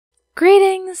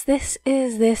Greetings, this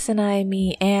is This and I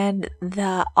Me, and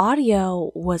the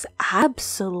audio was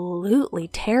absolutely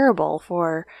terrible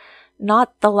for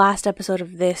not the last episode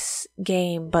of this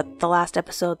game, but the last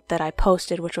episode that I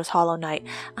posted, which was Hollow Knight.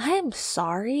 I am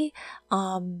sorry.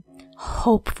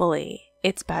 Hopefully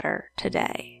it's better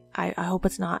today. I hope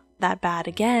it's not that bad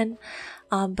again.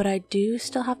 But I do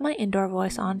still have my indoor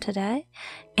voice on today,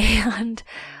 and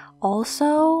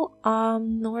also,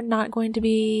 we're not going to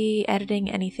be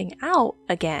editing anything out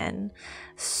again,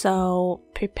 so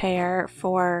prepare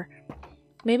for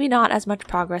maybe not as much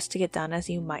progress to get done as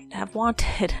you might have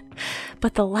wanted.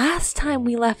 But the last time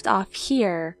we left off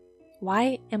here,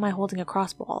 why am I holding a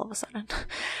crossbow all of a sudden?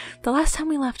 The last time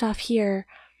we left off here,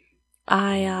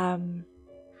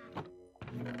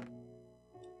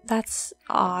 that's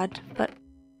odd, but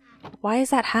why is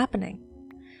that happening?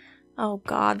 Oh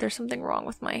god, there's something wrong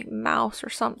with my mouse or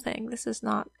something. This is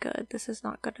not good. This is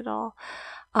not good at all.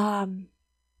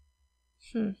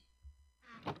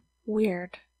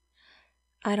 Weird.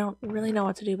 I don't really know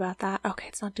what to do about that. Okay,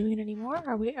 it's not doing it anymore.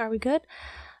 Are we good?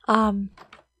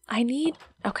 I need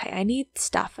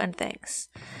stuff and things.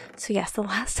 So yes, the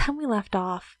last time we left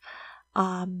off,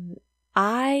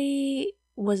 I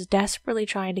was desperately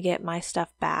trying to get my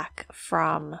stuff back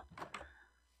from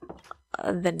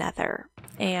the Nether,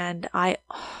 and I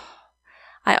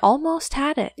almost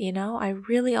had it, I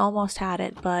really almost had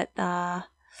it, but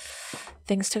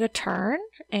things took a turn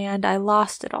and I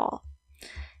lost it all.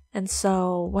 And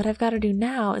so what I've got to do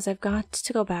now is I've got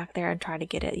to go back there and try to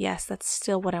get it. Yes, that's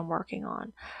still what I'm working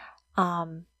on.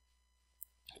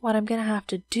 What I'm gonna have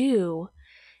to do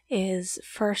is,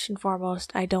 first and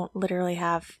foremost, I don't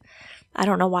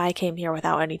know why I came here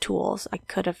without any tools.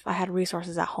 I had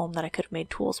resources at home that I could have made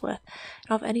tools with. I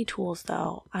don't have any tools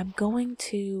though. I'm going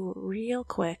to, real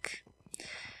quick,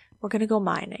 we're gonna go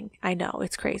mining. I know,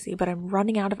 it's crazy, but I'm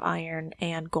running out of iron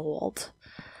and gold.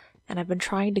 And I've been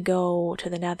trying to go to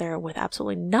the Nether with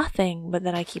absolutely nothing, but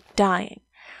then I keep dying.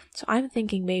 So I'm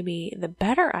thinking maybe the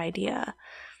better idea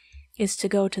is to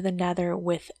go to the Nether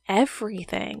with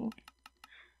everything,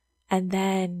 and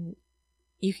then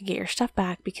you can get your stuff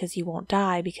back because you won't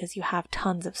die because you have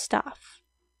tons of stuff,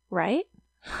 right?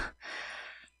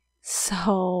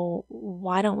 So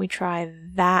why don't we try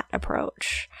that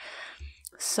approach?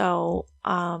 So,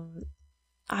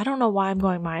 I don't know why I'm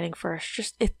going mining first.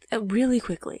 Just really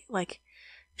quickly,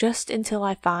 just until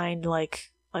I find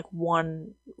like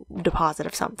one deposit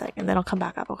of something, and then I'll come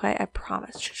back up. Okay, I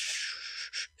promise.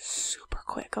 Super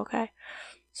quick. Okay,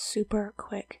 super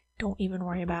quick. Don't even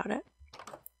worry about it.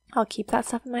 I'll keep that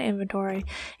stuff in my inventory.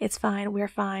 It's fine. We're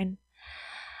fine.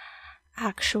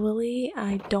 Actually,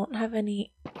 I don't have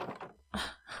any.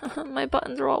 My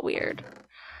buttons are all weird.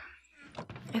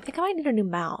 I think I might need a new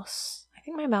mouse. I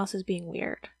think my mouse is being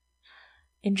weird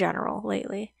in general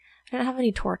lately. I didn't have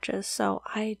any torches, so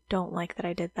I don't like that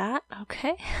I did that.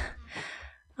 Okay.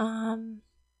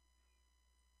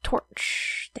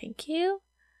 Torch. Thank you.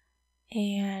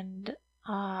 And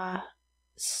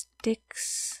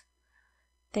sticks.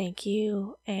 Thank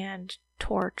you. And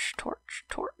torch.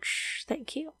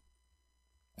 Thank you.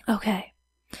 Okay.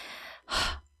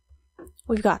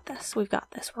 We've got this. We're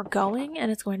going,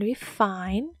 and it's going to be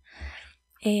fine.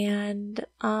 And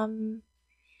I'm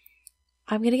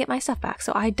gonna get my stuff back.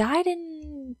 So I died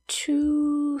in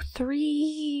 2,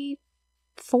 3,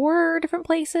 4 different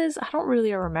places. I don't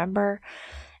really remember.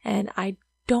 And I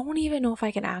don't even know if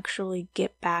I can actually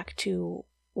get back to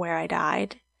where I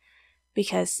died,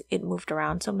 because it moved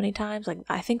around so many times.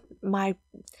 I think my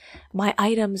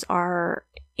items are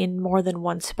in more than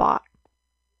one spot.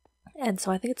 And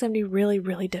so I think it's going to be really,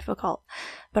 really difficult.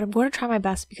 But I'm going to try my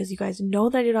best, because you guys know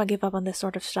that I do not give up on this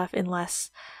sort of stuff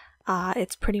unless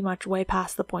it's pretty much way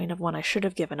past the point of when I should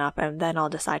have given up, and then I'll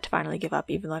decide to finally give up,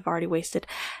 even though I've already wasted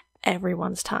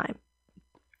everyone's time.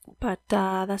 But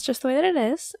that's just the way that it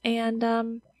is. And I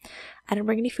didn't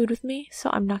bring any food with me, so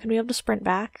I'm not going to be able to sprint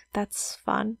back. That's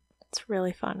fun. It's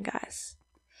really fun, guys.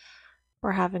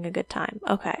 We're having a good time.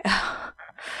 Okay.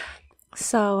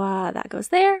 So that goes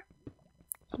there.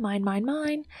 Mine.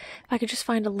 If I could just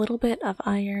find a little bit of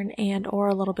iron or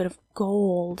a little bit of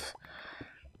gold,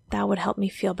 that would help me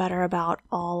feel better about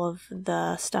all of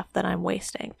the stuff that I'm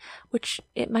wasting. Which,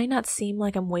 it might not seem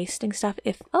like I'm wasting stuff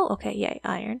if, yay,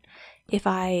 iron. If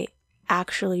I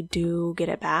actually do get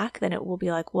it back, then it will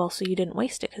be like, well, so you didn't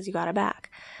waste it because you got it back.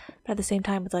 But at the same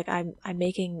time, it's like I'm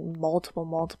making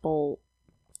multiple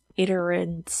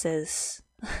iterances.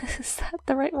 Is that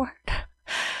the right word?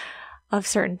 Of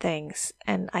certain things,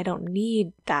 and I don't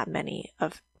need that many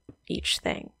of each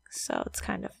thing, so it's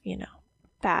kind of,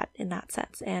 bad in that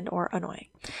sense, and or annoying.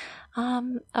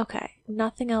 Okay.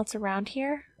 Nothing else around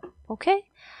here. Okay.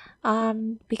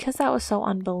 Because that was so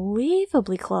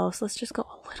unbelievably close, let's just go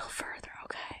a little further,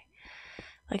 okay?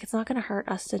 Like, it's not gonna hurt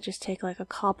us to just take like a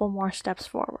couple more steps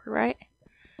forward, right?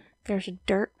 There's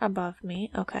dirt above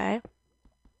me, okay?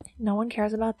 No one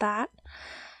cares about that.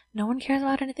 No one cares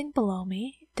about anything below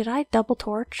me. Did I double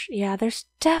torch? Yeah, there's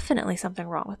definitely something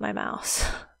wrong with my mouse.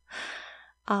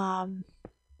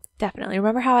 Definitely.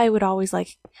 Remember how I would always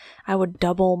I would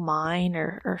double mine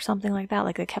or something like that?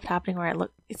 Like it kept happening where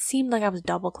it seemed like I was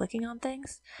double clicking on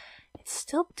things. It's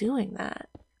still doing that.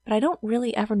 But I don't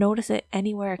really ever notice it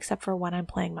anywhere except for when I'm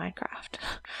playing Minecraft.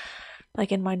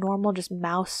 Like in my normal just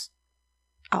mouse.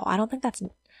 Oh, I don't think it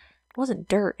wasn't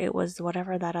dirt. It was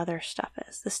whatever that other stuff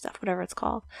is. This stuff, whatever it's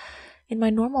called. In my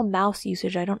normal mouse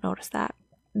usage, I don't notice that.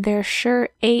 There sure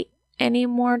ain't any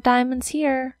more diamonds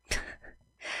here.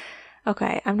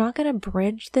 Okay, I'm not going to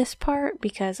bridge this part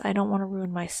because I don't want to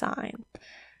ruin my sign.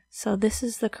 So this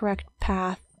is the correct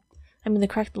path. I mean the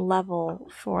correct level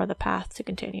for the path to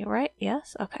continue, right?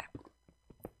 Yes? Okay.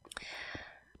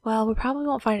 Well, we probably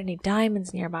won't find any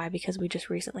diamonds nearby because we just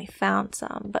recently found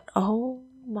some. But oh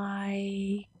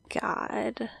my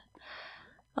god.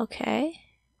 Okay.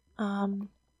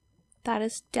 That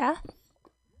is death.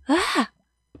 Ah!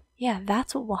 Yeah,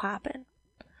 that's what will happen.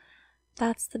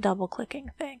 That's the double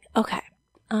clicking thing. Okay.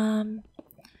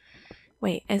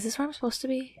 Wait, is this where I'm supposed to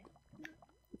be?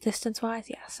 Distance wise?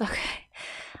 Yes. Okay.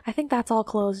 I think that's all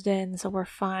closed in, so we're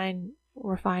fine.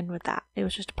 We're fine with that. It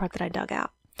was just a part that I dug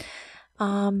out.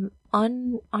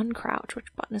 Uncrouch.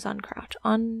 Which button is uncrouch?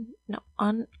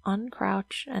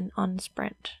 Uncrouch and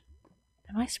unsprint.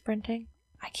 Am I sprinting?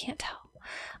 I can't tell.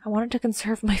 I wanted to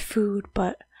conserve my food,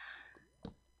 but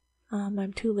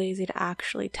I'm too lazy to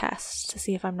actually test to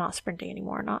see if I'm not sprinting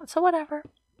anymore or not. So whatever.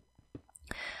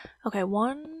 Okay,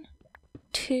 1,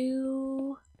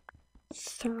 2,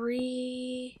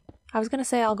 3. I was gonna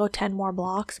say I'll go 10 more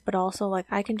blocks, but also like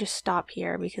I can just stop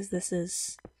here because this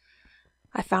is.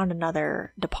 I found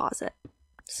another deposit,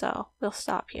 so we'll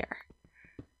stop here.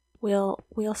 We'll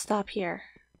stop here.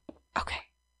 Okay.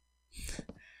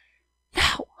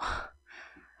 No.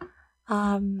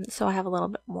 So I have a little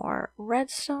bit more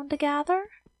redstone to gather.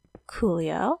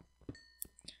 Coolio.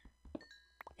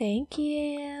 Thank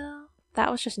you. That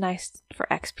was just nice for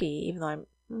XP, even though I'm,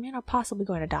 possibly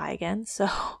going to die again, so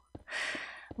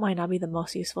might not be the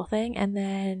most useful thing. And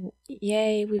then,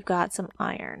 yay, we've got some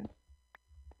iron.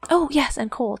 Oh, yes,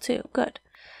 and coal too. Good.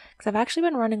 Because I've actually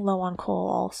been running low on coal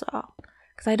also.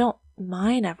 Because I don't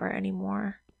mine ever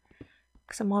anymore.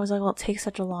 Because I'm always like, well, it takes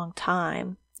such a long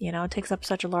time. It takes up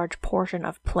such a large portion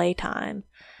of playtime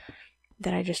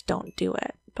that I just don't do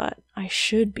it. But I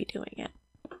should be doing it.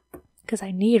 Because I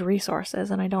need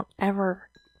resources and I don't ever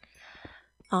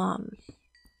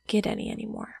get any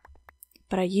anymore.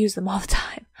 But I use them all the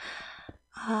time.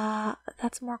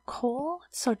 That's more coal?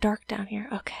 It's so dark down here.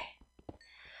 Okay.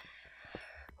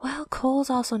 Well, coal's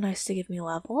also nice to give me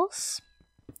levels.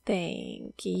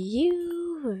 Thank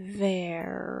you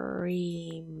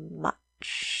very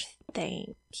much.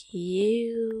 Thank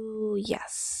you.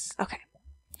 Yes. Okay.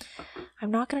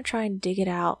 I'm not going to try and dig it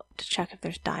out to check if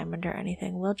there's diamond or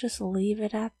anything. We'll just leave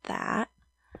it at that.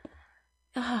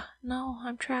 No,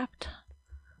 I'm trapped.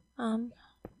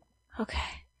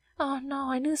 Okay. Oh no,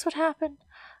 I knew this would happen.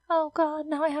 Oh god,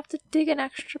 now I have to dig an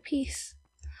extra piece.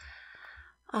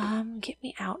 Get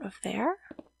me out of there.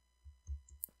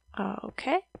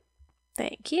 Okay.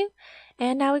 Thank you.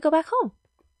 And now we go back home.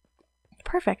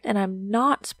 Perfect. And I'm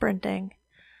not sprinting.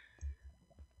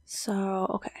 So,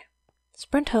 okay.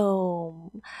 Sprint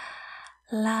home.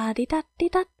 La di da di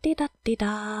da di da di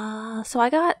da. So I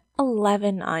got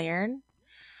 11 iron.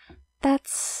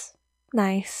 That's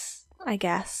nice, I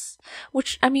guess.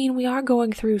 Which, we are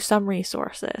going through some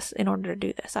resources in order to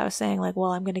do this. I was saying,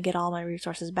 well, I'm going to get all my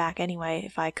resources back anyway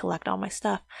if I collect all my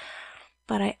stuff.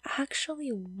 But I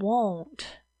actually won't.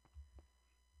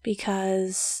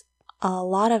 Because a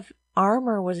lot of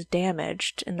armor was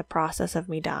damaged in the process of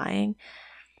me dying.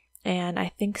 And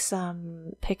I think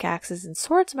some pickaxes and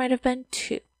swords might have been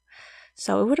too.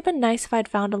 So it would have been nice if I'd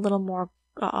found a little more.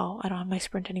 Uh-oh, I don't have my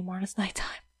sprint anymore and it's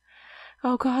nighttime.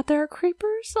 Oh god, there are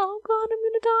creepers. Oh god, I'm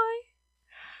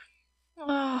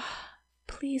gonna die.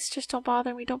 Please just don't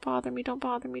bother me, don't bother me, don't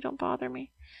bother me, don't bother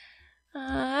me.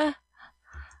 It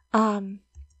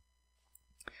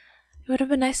would have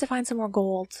been nice to find some more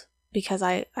gold. Because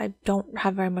I don't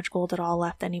have very much gold at all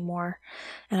left anymore.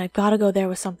 And I've got to go there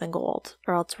with something gold.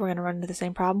 Or else we're going to run into the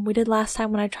same problem we did last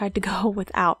time when I tried to go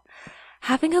without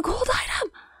having a gold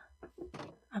item.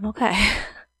 I'm okay.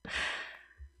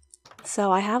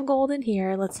 So I have gold in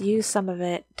here. Let's use some of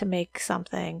it to make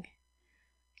something.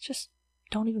 Just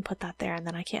don't even put that there and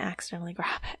then I can't accidentally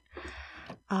grab it.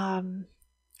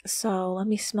 So let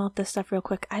me smelt this stuff real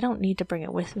quick. I don't need to bring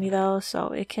it with me though, so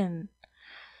we can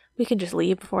just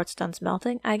leave before it's done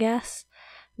smelting, I guess.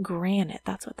 Granite,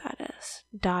 that's what that is.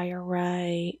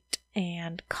 Diorite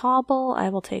and cobble I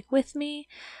will take with me.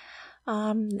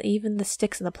 Even the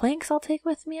sticks and the planks I'll take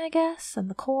with me, I guess, and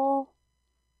the coal.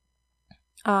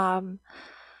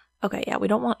 Okay, yeah, we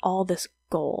don't want all this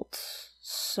gold.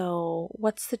 So,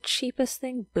 what's the cheapest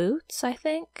thing? Boots, I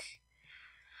think?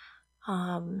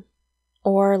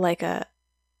 Or like an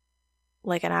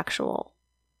actual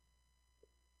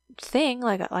thing,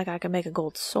 like I could make a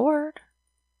gold sword.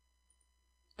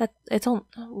 It's on,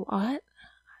 what?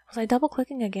 Was I double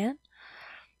clicking again?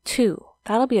 2.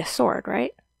 That'll be a sword,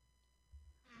 right?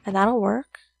 And that'll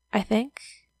work, I think.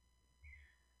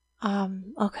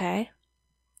 Okay.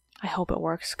 I hope it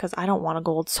works, because I don't want a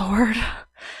gold sword.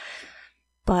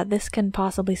 But this can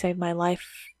possibly save my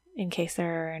life in case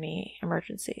there are any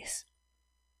emergencies.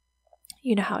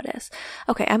 You know how it is.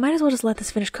 Okay, I might as well just let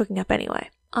this finish cooking up anyway.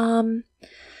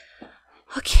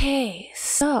 Okay,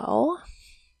 so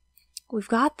we've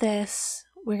got this.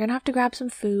 We're gonna have to grab some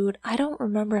food. I don't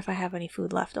remember if I have any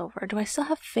food left over. Do I still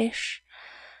have fish?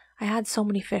 I had so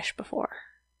many fish before.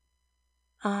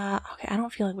 Okay, I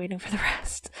don't feel like waiting for the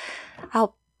rest.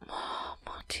 Oh,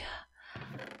 mon Dieu.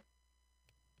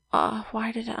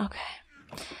 Why did I... Okay.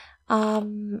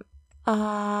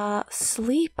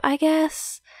 Sleep, I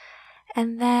guess.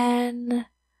 And then,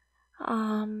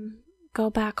 go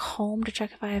back home to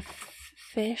check if I have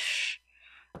fish.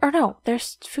 Or no,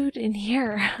 there's food in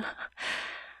here.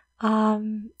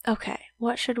 Okay.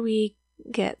 What should we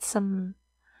get? Some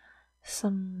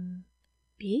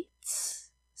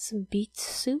beets? Some beet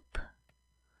soup?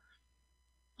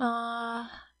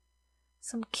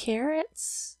 Some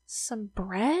carrots? Some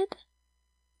bread?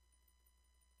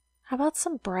 How about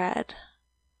some bread?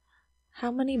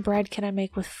 How many bread can I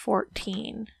make with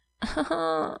 14?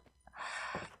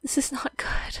 This is not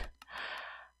good.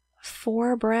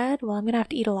 4 bread? Well, I'm gonna have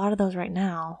to eat a lot of those right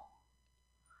now.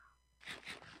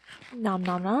 Nom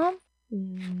nom nom.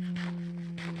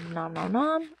 Nom nom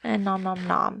nom. And nom nom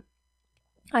nom.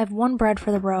 I have 1 bread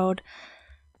for the road.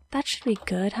 That should be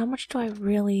good. How much do I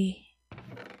really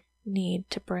need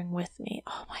to bring with me?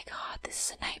 Oh my god,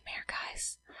 this is a nightmare,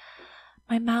 guys.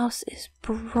 My mouse is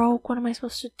broke. What am I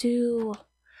supposed to do?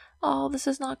 Oh, this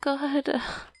is not good.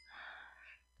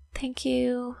 Thank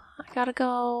you. I gotta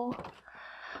go.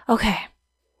 Okay.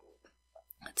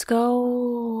 Let's go.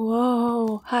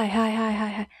 Whoa.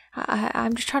 Hi.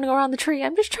 I'm just trying to go around the tree. Ow.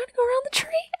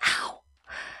 Ow.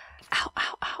 Ow,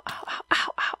 ow, ow, ow, ow,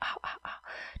 ow, ow, ow,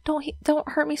 ow. Don't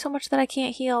hurt me so much that I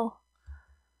can't heal.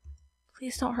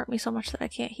 Please don't hurt me so much that I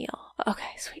can't heal.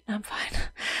 Okay, sweet. I'm fine.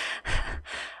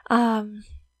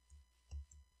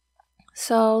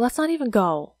 So let's not even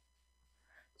go.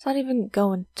 Let's not even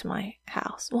go into my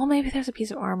house. Well, maybe there's a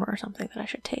piece of armor or something that I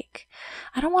should take.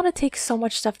 I don't want to take so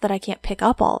much stuff that I can't pick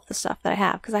up all of the stuff that I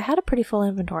have, because I had a pretty full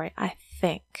inventory, I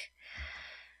think.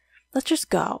 Let's just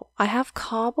go. I have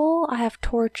cobble, I have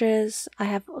torches, I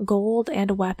have gold and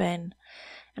a weapon,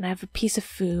 and I have a piece of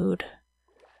food.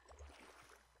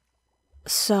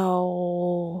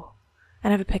 So...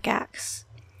 and I have a pickaxe.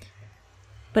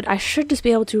 But I should just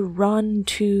be able to run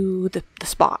to the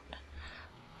spot.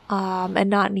 And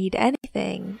not need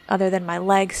anything other than my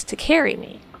legs to carry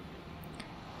me.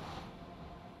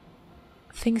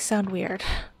 Things sound weird.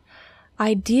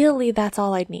 Ideally, that's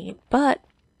all I'd need. But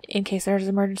in case there's an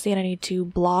emergency and I need to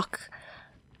block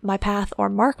my path or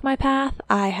mark my path,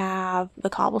 I have the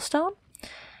cobblestone.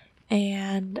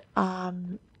 And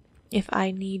if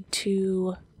I need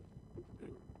to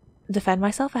defend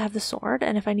myself, I have the sword,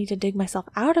 and if I need to dig myself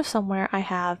out of somewhere, I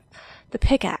have the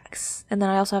pickaxe, and then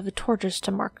I also have the torches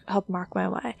to help mark my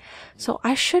way. So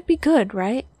I should be good,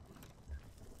 right?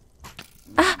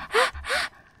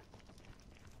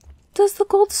 Does the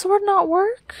gold sword not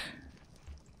work?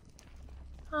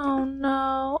 Oh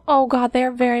no. Oh god,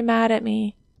 they're very mad at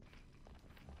me.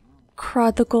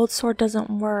 Crud, the gold sword doesn't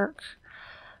work.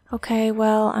 Okay,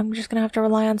 well, I'm just gonna have to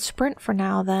rely on sprint for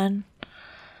now then.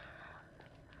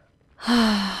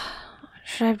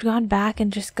 Should I have gone back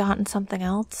and just gotten something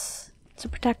else to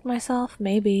protect myself?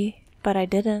 Maybe, but I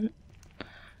didn't.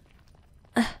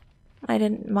 I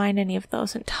didn't mine any of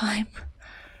those in time.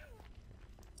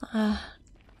 Can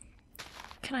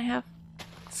I have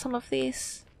some of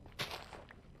these?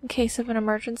 In case of an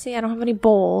emergency? I don't have any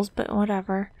bowls, but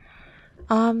whatever.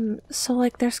 So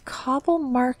like there's cobble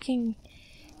marking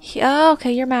here. Oh,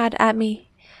 okay, you're mad at me.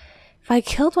 If I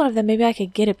killed one of them, maybe I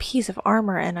could get a piece of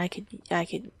armor and I could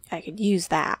use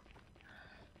that.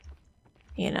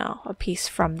 you know, a piece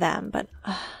from them, but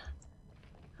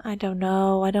I don't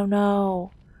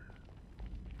know.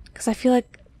 Because I feel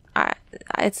like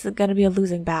it's gonna be a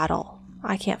losing battle.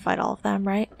 I can't fight all of them,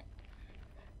 right?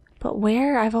 But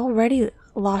where? I've already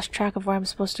lost track of where I'm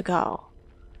supposed to go.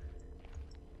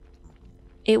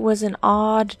 It was an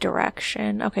odd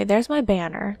direction. Okay, there's my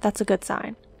banner. That's a good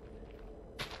sign.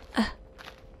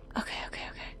 Okay.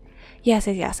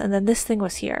 Yes. And then this thing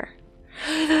was here.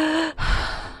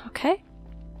 Okay.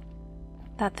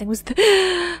 That thing was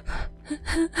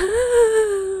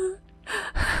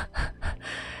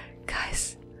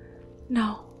Guys.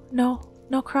 No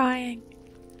crying.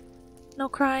 No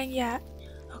crying yet.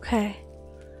 Okay.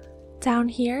 Down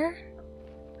here,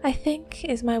 I think,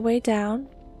 is my way down.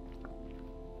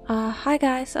 Hi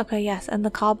guys. Okay, yes, and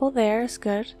the cobble there is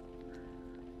good.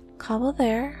 Cobble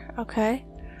there, okay.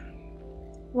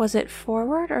 Was it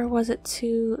forward or was it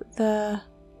to the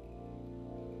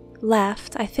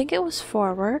left? I think it was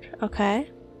forward,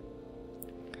 okay.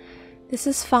 This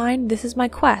is fine. This is my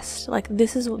quest. Like,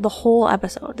 this is the whole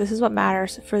episode. This is what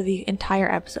matters for the entire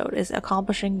episode, is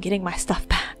accomplishing getting my stuff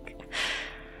back.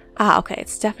 Okay,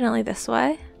 it's definitely this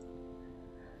way.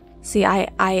 See,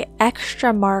 I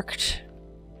extra marked.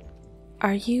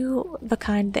 Are you the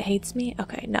kind that hates me?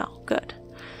 Okay, no, good.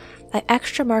 I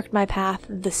extra marked my path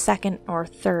the second or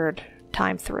third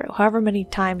time through. However many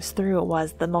times through it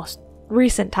was, the most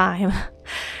recent time,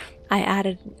 I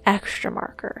added extra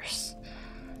markers.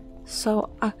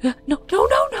 So, no.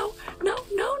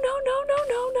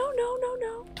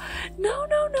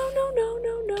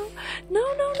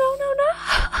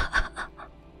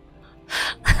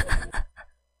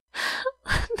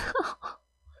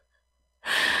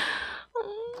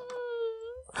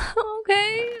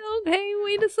 Okay,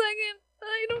 wait a second.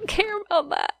 I don't care about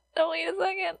that. No, wait a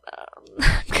second.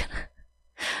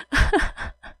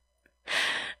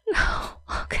 No,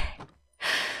 okay.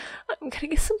 I'm gonna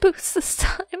get some boots this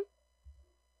time.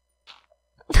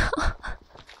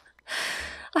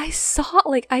 I saw,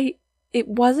 like, it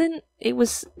was,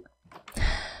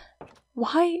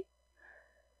 why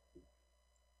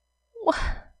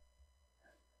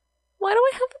do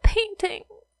I have a painting?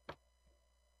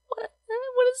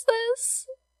 What is this?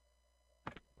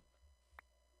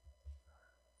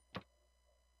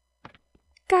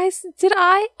 Guys, did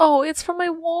I? Oh, it's from my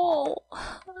wall.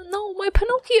 No, my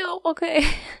Pinocchio. Okay.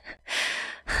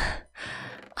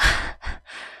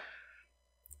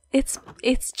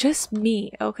 It's just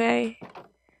me, okay?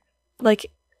 Like,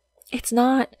 it's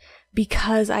not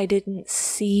because I didn't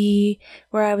see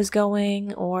where I was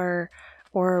going, or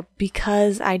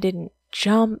because I didn't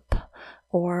jump,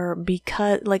 or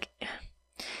because, like,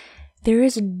 there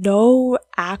is no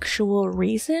actual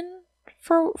reason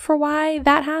for why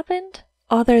that happened,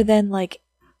 other than, like,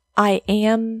 I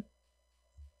am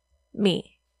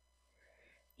me.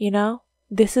 You know?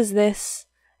 This is this,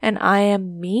 and I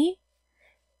am me,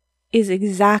 is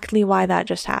exactly why that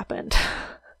just happened.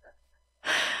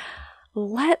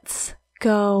 Let's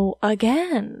go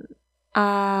again.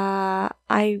 I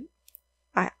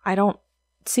don't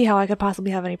see how I could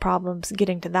possibly have any problems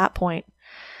getting to that point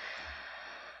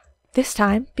this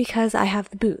time, because I have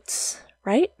the boots,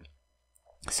 right?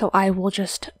 So I will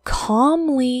just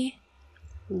calmly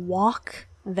walk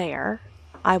there.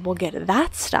 I will get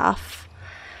that stuff,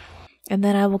 and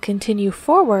then I will continue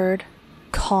forward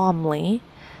calmly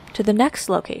to the next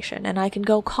location, and I can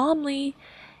go calmly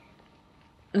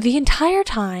the entire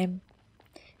time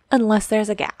unless there's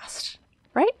a ghast,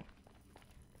 right?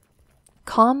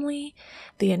 Calmly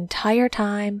the entire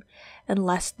time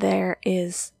unless there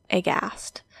is a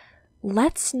ghast.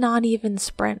 Let's not even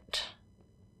sprint.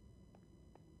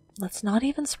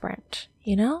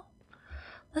 You know?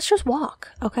 Let's just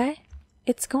walk, okay?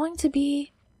 It's going to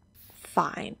be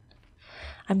fine.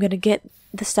 I'm going to get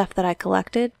the stuff that I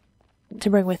collected to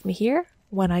bring with me here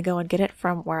when I go and get it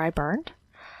from where I burned,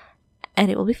 and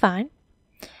it will be fine.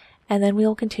 And then we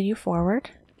will continue forward,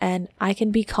 and I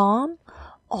can be calm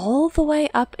all the way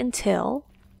up until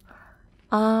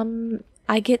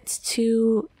I get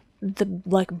to the,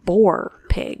 like, boar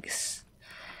pigs.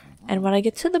 And when I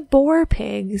get to the boar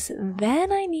pigs,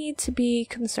 then I need to be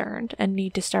concerned and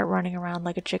need to start running around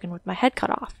like a chicken with my head cut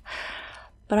off.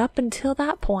 But up until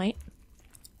that point,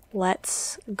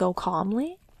 let's go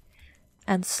calmly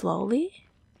and slowly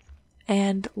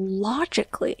and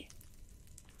logically.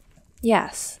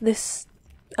 Yes, this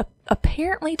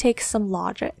apparently takes some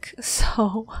logic.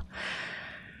 So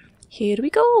here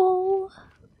we go.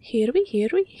 Here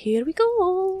we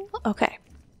go. Okay.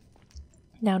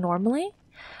 Now normally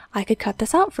I could cut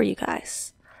this out for you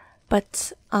guys,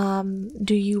 but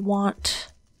do you want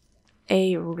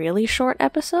a really short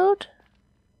episode?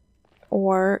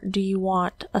 Or do you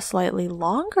want a slightly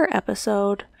longer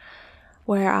episode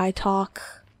where I talk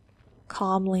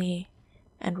calmly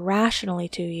and rationally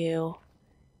to you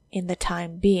in the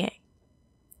time being?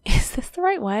 Is this the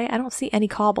right way? I don't see any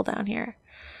cobble down here.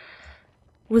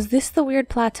 Was this the weird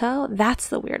plateau? That's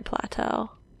the weird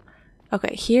plateau.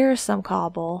 Okay, here's some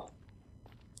cobble.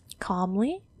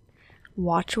 Calmly.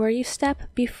 Watch where you step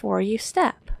before you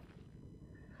step.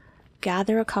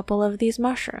 Gather a couple of these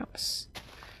mushrooms.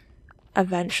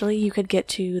 Eventually you could get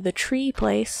to the tree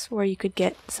place where you could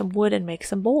get some wood and make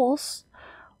some bowls.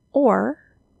 Or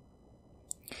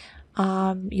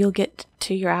you'll get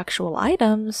to your actual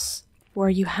items where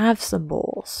you have some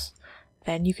bowls.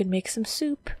 Then you can make some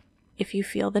soup if you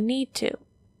feel the need to.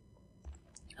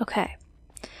 Okay.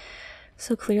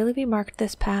 So clearly we marked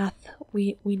this path.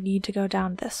 We need to go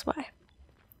down this way.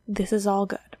 This is all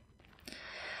good.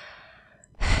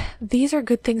 These are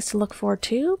good things to look forward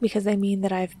to because they mean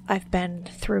that I've been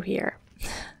through here.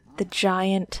 The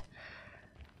giant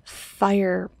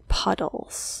fire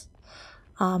puddles.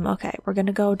 Okay, we're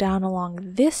gonna go down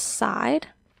along this side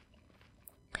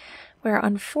where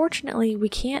unfortunately we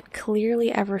can't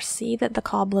clearly ever see that the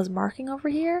cobble is marking over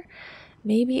here.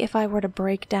 Maybe if I were to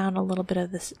break down a little bit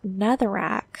of this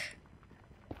netherrack,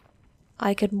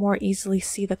 I could more easily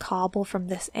see the cobble from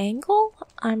this angle.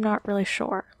 I'm not really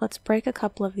sure. Let's break a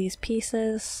couple of these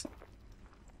pieces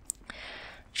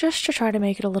just to try to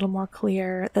make it a little more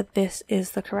clear that this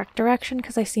is the correct direction,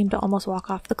 because I seem to almost walk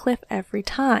off the cliff every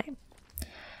time.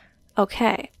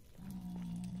 Okay.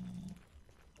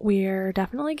 We're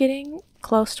definitely getting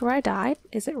close to where I died.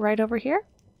 Is it right over here?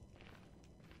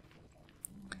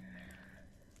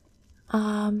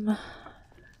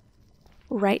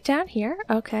 Right down here.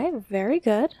 Okay, very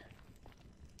good.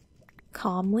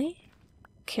 Calmly,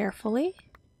 carefully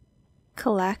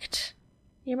collect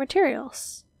your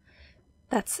materials.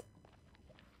 That's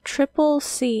triple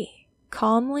C.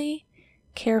 Calmly,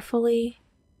 carefully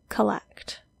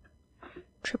collect.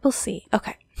 Triple C.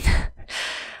 Okay.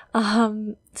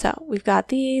 So we've got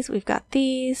these, we've got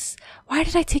these. Why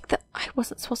did I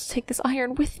wasn't supposed to take this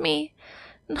iron with me.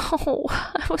 No,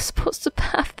 I was supposed to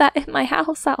have that in my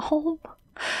house at home.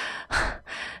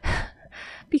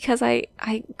 Because I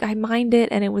mined it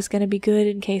and it was going to be good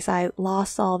in case I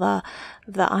lost all the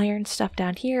iron stuff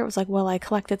down here. It was like, well, I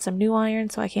collected some new iron,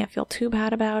 so I can't feel too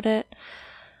bad about it.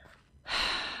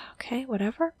 Okay,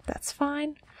 whatever. That's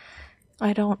fine.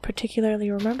 I don't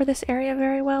particularly remember this area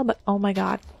very well, but oh my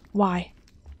god. Why?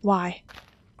 Why?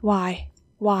 Why?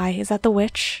 Why? Is that the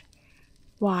witch?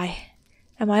 Why?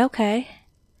 Am I okay?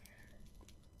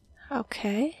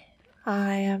 Okay.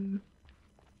 I am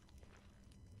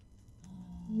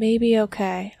maybe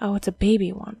okay. Oh, it's a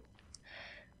baby one.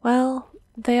 Well,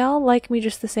 they all like me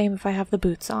just the same if I have the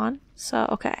boots on. So,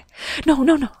 okay. No,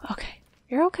 no, no. Okay.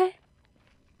 You're okay.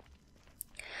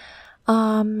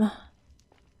 Where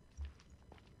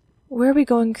are we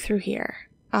going through here?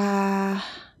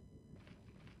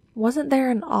 Wasn't there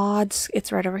an odd...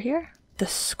 It's right over here. The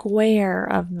square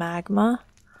of magma.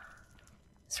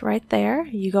 It's right there.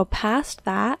 You go past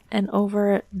that and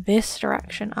over this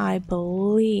direction, I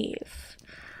believe.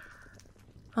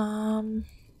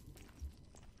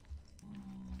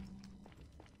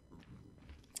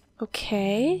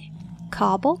 Okay.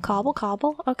 Cobble, cobble,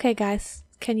 cobble. Okay, guys.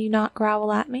 Can you not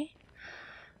growl at me?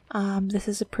 This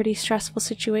is a pretty stressful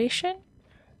situation.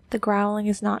 The growling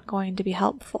is not going to be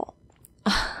helpful.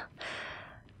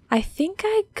 I think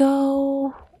I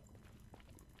go...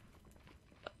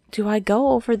 Do I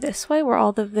go over this way where all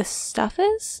of this stuff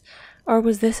is? Or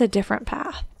was this a different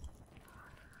path?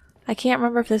 I can't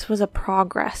remember if this was a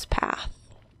progress path.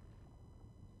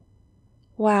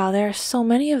 Wow, there are so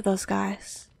many of those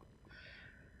guys.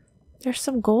 There's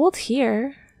some gold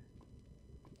here.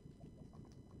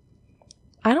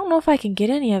 I don't know if I can get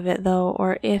any of it though,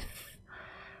 or if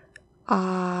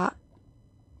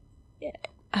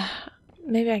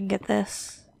maybe I can get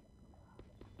this.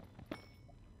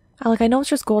 I know it's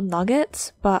just gold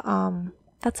nuggets, but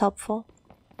that's helpful.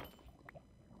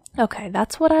 Okay,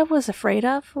 that's what I was afraid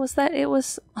of, was that it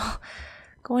was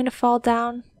going to fall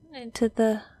down into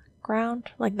the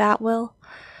ground like that will.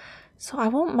 So I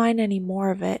won't mind any more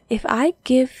of it. If I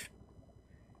give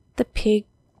the pig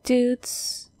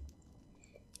dudes...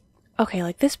 Okay,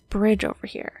 like this bridge over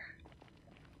here.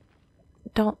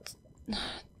 Don't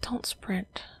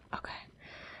sprint. Okay.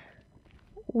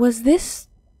 Was this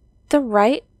the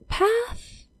right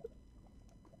path?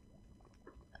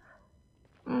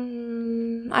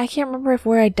 I can't remember if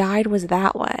where I died was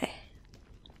that way.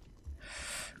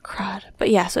 Crud. But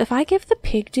yeah, so if I give the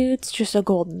pig dudes just a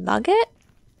gold nugget,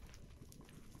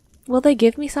 Will they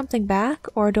give me something back,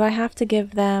 or do I have to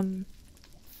give them...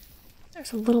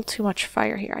 There's a little too much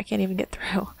fire here. I can't even get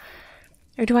through.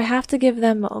 Or do I have to give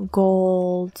them a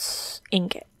gold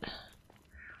ingot?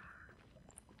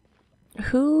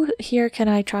 Who here can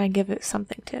I try and give it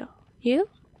something to? You?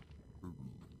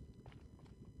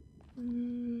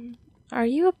 Are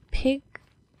you a pig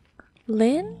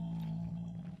Lynn?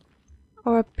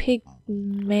 Or a pig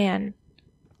man?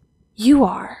 You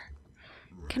are.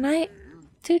 Can I...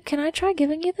 Dude, can I try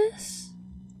giving you this?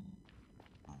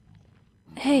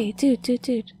 Hey,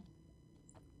 dude.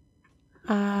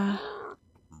 I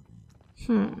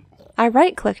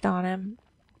right-clicked on him.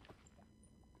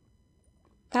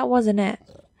 That wasn't it.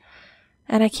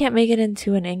 And I can't make it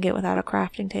into an ingot without a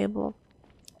crafting table.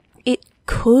 It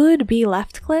could be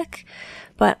left-click,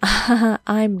 but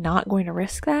I'm not going to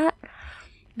risk that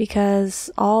because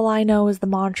all I know is the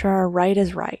mantra, right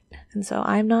is right. And so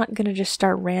I'm not going to just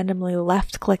start randomly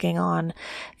left-clicking on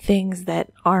things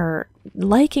that are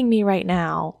liking me right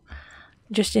now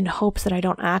just in hopes that I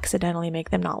don't accidentally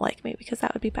make them not like me, because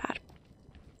that would be bad.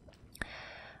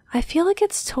 I feel like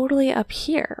it's totally up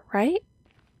here, right?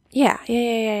 Yeah.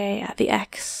 The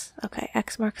X. Okay,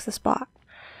 X marks the spot.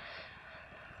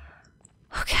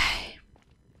 Okay.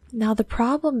 Now the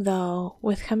problem, though,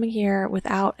 with coming here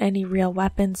without any real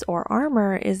weapons or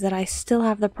armor is that I still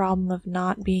have the problem of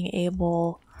not being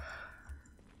able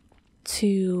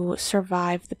to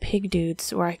survive the pig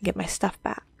dudes where I can get my stuff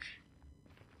back.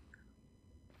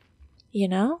 You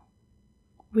know?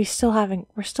 We're still having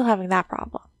that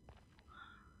problem.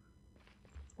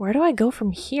 Where do I go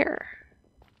from here?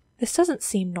 This doesn't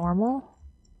seem normal.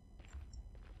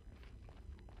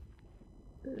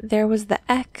 There was the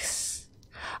X.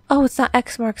 Oh, it's not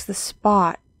X marks the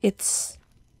spot. It's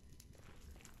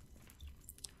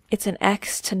an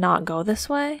X to not go this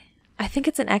way. I think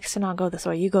it's an X to not go this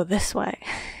way. You go this way.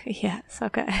 Yes,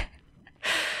 okay.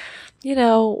 You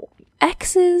know,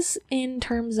 X's in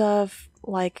terms of,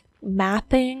 like,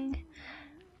 mapping,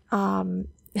 can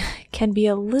be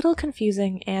a little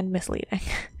confusing and misleading.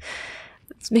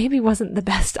 This maybe wasn't the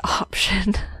best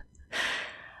option.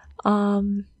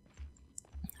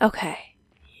 Okay.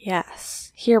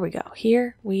 Yes. Here we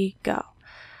go.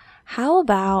 How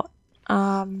about,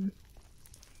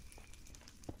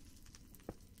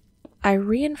 I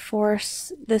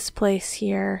reinforce this place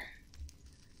here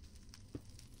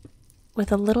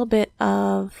with a little bit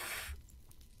of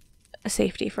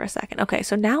safety for a second. Okay,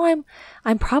 so now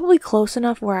I'm probably close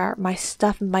enough where my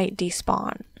stuff might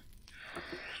despawn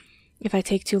if I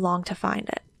take too long to find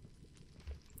it.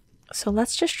 So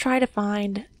let's just try to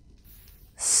find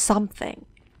something.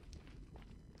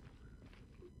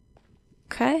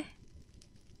 Okay?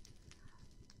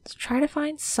 Let's try to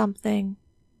find something.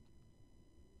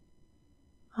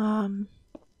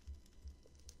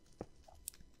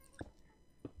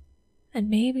 And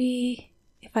maybe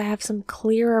if I have some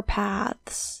clearer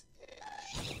paths,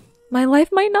 my life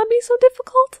might not be so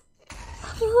difficult.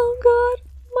 Oh god,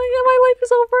 my life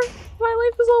is over. My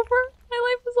life is over. My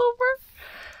life is over.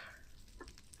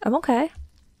 I'm okay.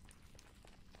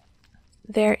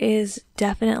 There is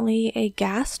definitely a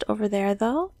ghast over there,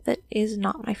 though, that is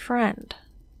not my friend.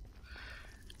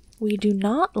 We do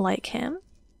not like him.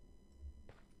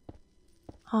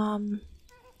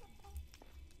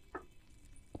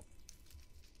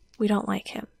 We don't like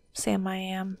him. Sam, I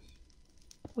am.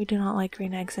 We do not like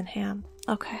green eggs and ham.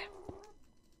 Okay.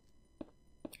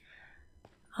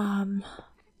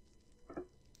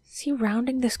 Is he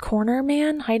rounding this corner,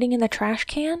 man? Hiding in the trash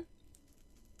can?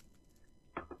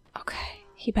 Okay.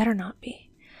 He better not be.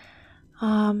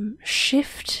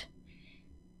 Shift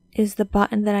is the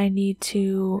button that I need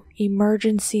to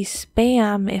emergency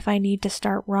spam if I need to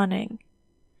start running.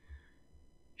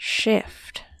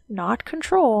 Shift. Not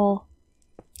control.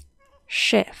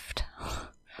 Shift.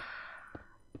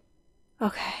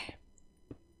 Okay.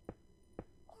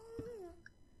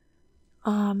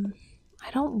 I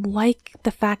don't like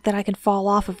the fact that I can fall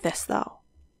off of this, though.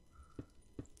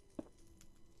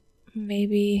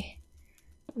 Maybe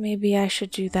I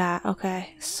should do that.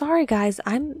 Okay. Sorry, guys.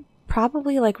 I'm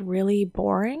probably, like, really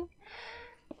boring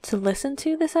to listen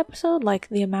to this episode. Like,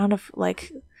 the amount of,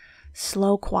 like,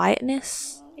 slow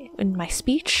quietness in my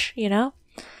speech, you know?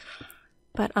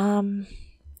 But,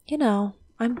 you know,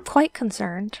 I'm quite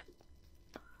concerned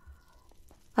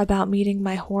about meeting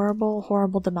my horrible,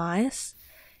 horrible demise.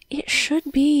 It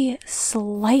should be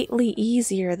slightly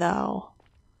easier, though,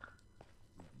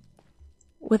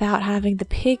 without having the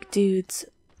pig dudes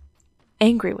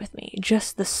angry with me.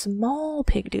 Just the small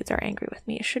pig dudes are angry with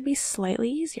me. It should be slightly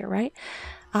easier, right?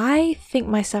 I think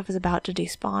my stuff is about to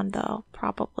despawn, though,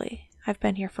 probably. I've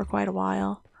been here for quite a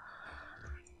while.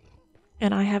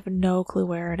 And I have no clue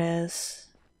where it is.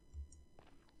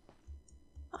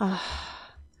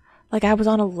 Like I was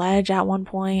on a ledge at one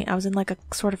point. I was in like a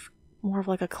sort of more of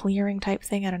like a clearing type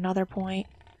thing at another point.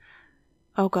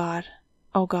 Oh god.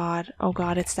 Oh god. Oh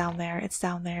god, it's down there. It's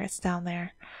down there. It's down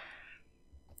there.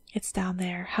 It's down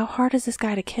there. How hard is this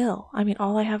guy to kill? I mean,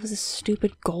 all I have is this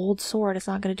stupid gold sword. It's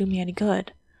not going to do me any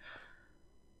good.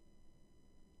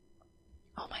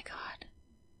 Oh my god.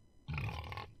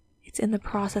 It's in the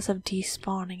process of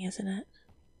despawning, isn't it?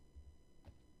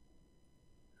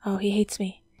 Oh, he hates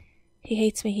me. He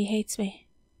hates me. He hates me.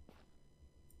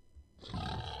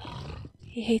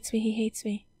 He hates me. He hates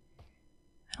me.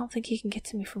 I don't think he can get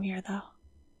to me from here, though.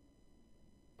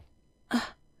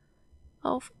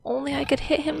 Oh, if only I could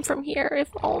hit him from here. If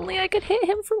only I could hit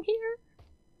him from here.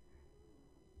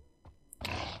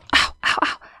 Ow, ow,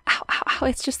 ow, ow, ow, ow.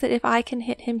 It's just that if I can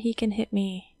hit him, he can hit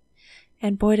me.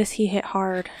 And boy, does he hit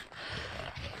hard.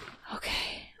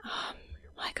 Okay.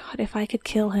 My god, if I could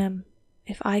kill him.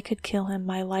 If I could kill him,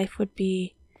 my life would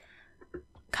be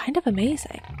kind of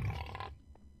amazing.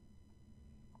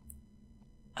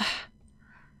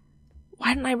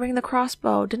 Why didn't I bring the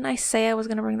crossbow? Didn't I say I was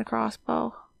going to bring the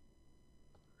crossbow?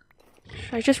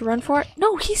 Should I just run for it?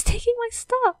 No, he's taking my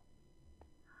stuff.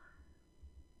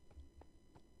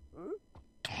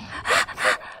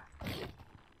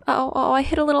 Oh, I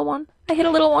hit a little one. I hit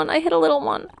a little one. I hit a little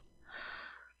one.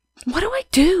 What do I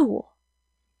do?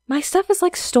 My stuff is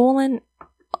like stolen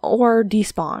or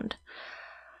despawned.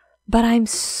 But I'm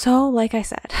so, like I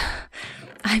said,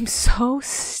 I'm so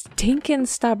stinking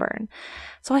stubborn.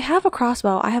 So I have a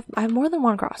crossbow. I have more than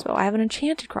one crossbow. I have an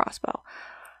enchanted crossbow.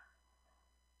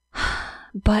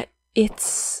 But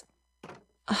it's...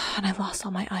 and I lost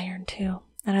all my iron too.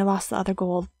 And I lost the other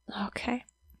gold. Okay.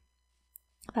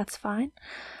 That's fine.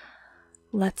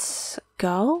 Let's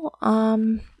go.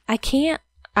 I can't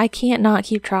not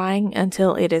keep trying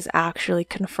until it is actually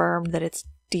confirmed that it's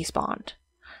despawned.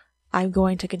 I'm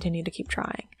going to continue to keep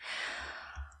trying.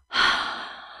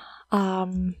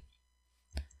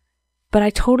 But I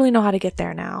totally know how to get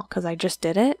there now because I just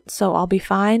did it. So I'll be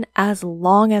fine as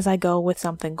long as I go with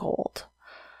something gold.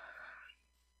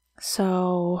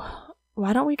 So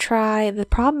why don't we try... The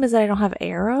problem is that I don't have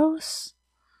arrows.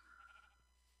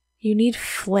 You need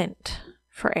flint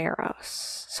for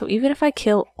arrows. So even if I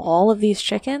kill all of these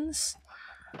chickens,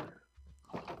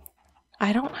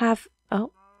 I don't have...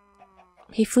 Oh,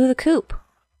 he flew the coop.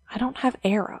 I don't have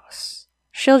arrows.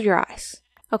 Shield your eyes.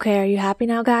 Okay, are you happy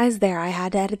now, guys? There, I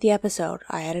had to edit the episode.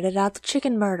 I edited out the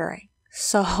chicken murdering.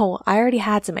 So I already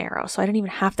had some arrows, so I didn't even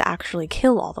have to actually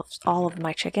kill all of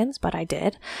my chickens, but I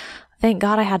did. Thank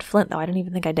God I had flint, though. I didn't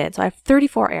even think I did. So I have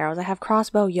 34 arrows. I have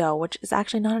crossbow yo, which is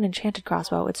actually not an enchanted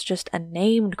crossbow. It's just a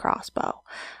named crossbow,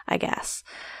 I guess.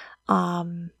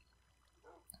 And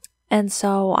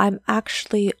so I'm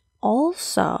actually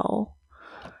also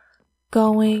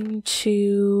going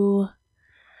to...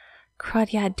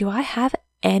 Crud, yeah, do I have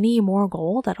any more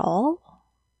gold at all?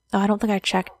 Oh, I don't think I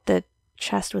checked the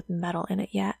chest with metal in it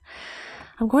yet.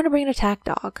 I'm going to bring an attack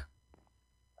dog.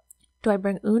 Do I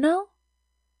bring Uno?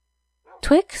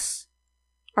 Twix?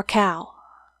 Or Cow?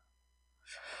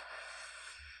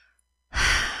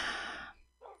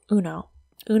 Uno.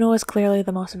 Uno is clearly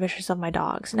the most vicious of my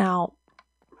dogs. Now,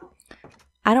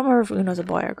 I don't remember if Uno's a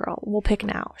boy or girl. We'll pick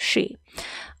now. She.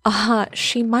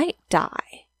 She might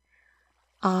die.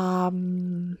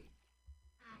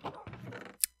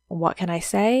 What can I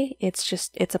say?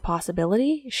 It's a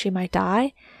possibility. She might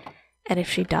die. And if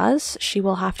she does, she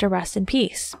will have to rest in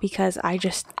peace because I'm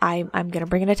going to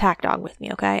bring an attack dog with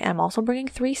me, okay? I'm also bringing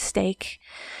 3 steak.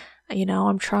 You know,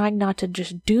 I'm trying not to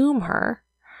just doom her.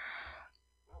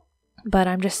 But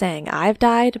I'm just saying, I've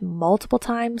died multiple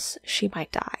times. She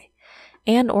might die.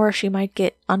 And or she might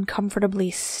get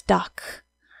uncomfortably stuck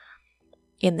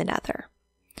in the nether.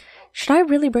 Should I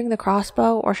really bring the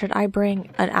crossbow or should I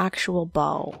bring an actual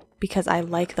bow? Because I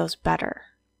like those better.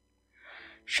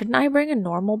 Shouldn't I bring a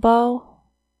normal bow?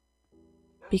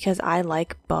 Because I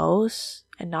like bows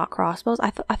and not crossbows.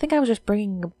 I think I was just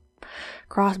bringing a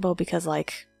crossbow because,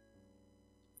 like,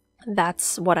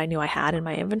 that's what I knew I had in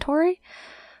my inventory.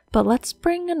 But let's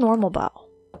bring a normal bow.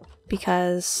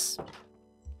 Because...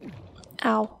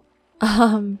 Ow.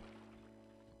 I,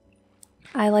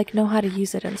 like, know how to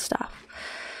use it and stuff.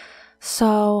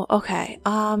 So, okay,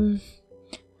 I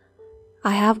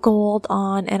have gold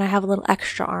on, and I have a little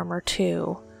extra armor,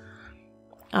 too.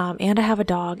 And I have a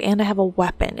dog, and I have a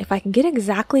weapon. If I can get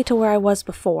exactly to where I was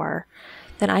before,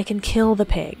 then I can kill the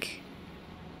pig.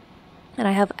 And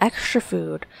I have extra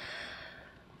food.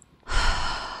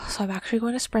 So I'm actually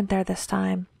going to sprint there this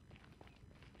time.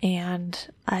 and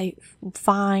I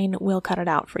fine will cut it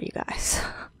out for you guys.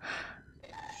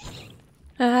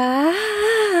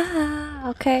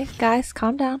 Okay, guys,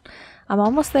 calm down. I'm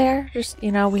almost there. Just,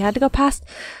 you know, we had to go past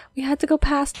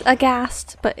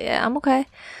aghast, but yeah, I'm okay.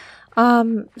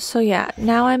 So yeah,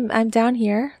 now I'm down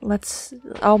here.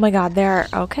 Oh my god, there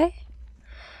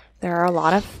are a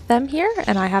lot of them here,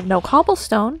 and I have no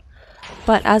cobblestone,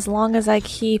 but as long as I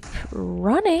keep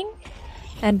running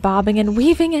and bobbing and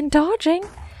weaving and dodging,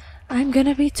 I'm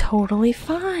gonna be totally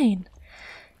fine.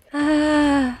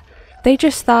 They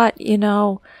just thought, you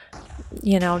know,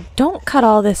 don't cut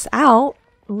all this out.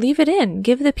 Leave it in.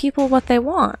 Give the people what they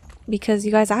want. Because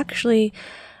you guys actually,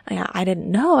 I didn't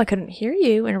know. I couldn't hear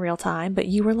you in real time. But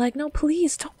you were like, no,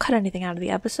 please don't cut anything out of the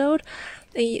episode.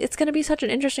 It's going to be such an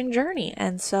interesting journey.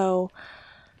 And so,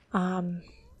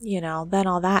 you know, then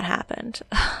all that happened.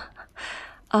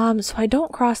 So I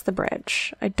don't cross the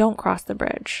bridge. I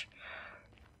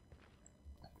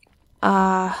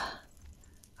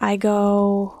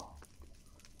go...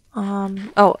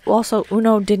 oh, also,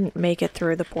 Uno didn't make it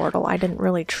through the portal. I didn't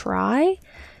really try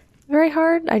very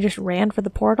hard. I just ran for the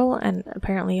portal, and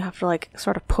apparently you have to, like,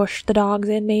 sort of push the dogs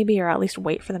in, maybe, or at least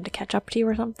wait for them to catch up to you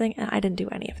or something, and I didn't do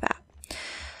any of that.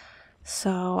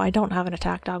 So, I don't have an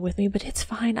attack dog with me, but it's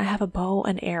fine. I have a bow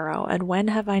and arrow, and when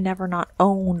have I never not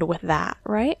owned with that,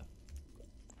 right?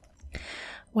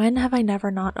 When have I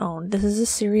never not owned? This is a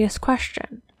serious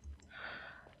question.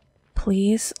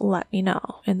 Please let me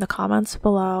know in the comments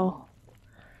below.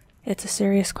 It's a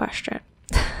serious question.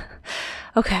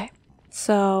 Okay,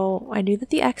 so I knew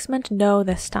that the X meant no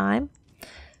this time,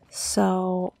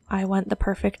 so I went the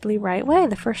perfectly right way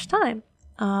the first time.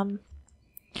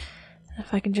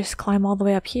 If I can just climb all the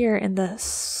way up here in the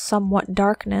somewhat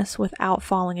darkness without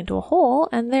falling into a hole,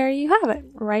 and there you have it,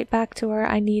 right back to where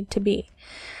I need to be.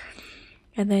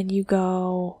 And then you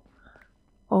go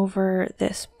over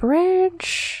this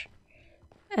bridge,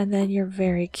 and then you're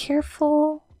very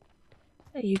careful.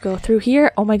 You go through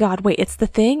here. Oh my god, wait, it's the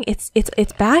thing. It's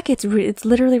back. It's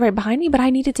literally right behind me, but I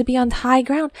needed to be on high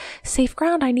ground, safe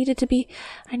ground. I needed to be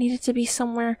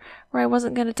somewhere where I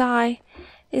wasn't going to die.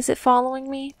 Is it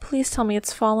following me? Please tell me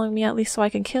it's following me, at least so I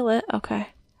can kill it. Okay.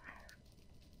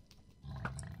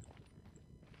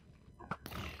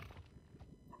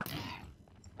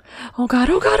 Oh god,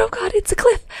 oh god, oh god, it's a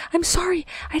cliff. I'm sorry.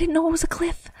 I didn't know it was a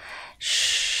cliff.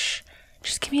 Shh.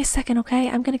 Just give me a second, okay?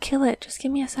 I'm gonna kill it. Just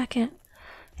give me a second.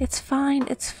 It's fine.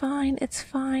 It's fine. It's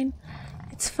fine.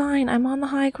 It's fine. I'm on the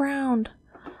high ground.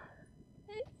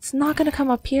 It's not gonna come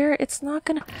up here. It's not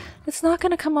gonna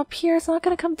come up here. It's not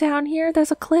gonna come down here.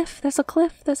 There's a cliff. There's a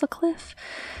cliff. There's a cliff.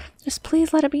 Just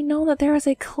please let it be known that there is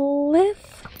a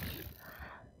cliff.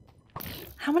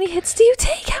 How many hits do you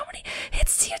take? How many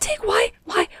hits do you take? Why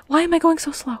am I going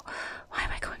so slow? Why am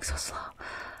I going so slow?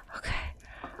 Okay.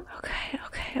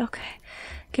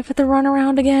 Give it the run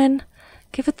around again.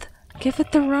 Give it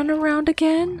the run around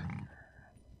again.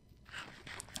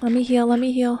 Let me heal.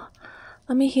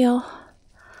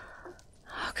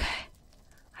 Okay.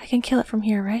 I can kill it from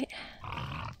here, right?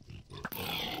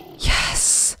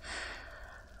 Yes!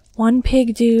 One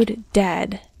pig dude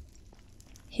dead.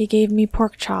 He gave me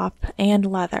pork chop and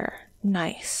leather.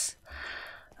 Nice.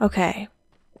 Okay.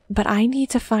 But I need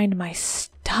to find my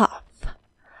stuff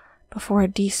before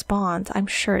it despawns. I'm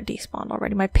sure it despawned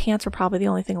already. My pants were probably the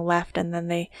only thing left, and then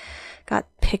they got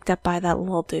picked up by that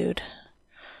little dude.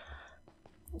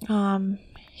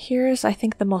 Here's, I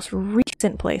think, the most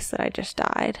recent place that I just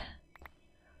died.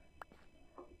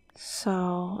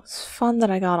 So, it's fun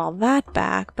that I got all that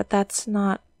back, but that's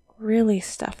not really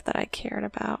stuff that I cared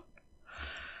about.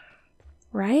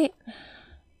 Right?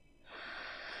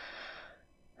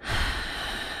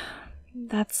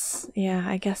 Yeah,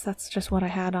 I guess that's just what I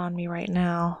had on me right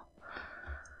now.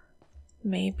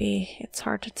 Maybe. It's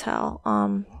hard to tell.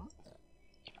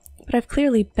 But I've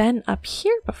clearly been up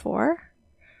here before.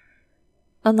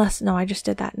 Unless, no, I just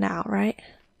did that now, right?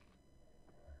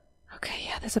 Okay,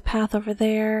 yeah, there's a path over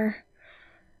there.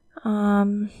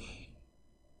 Come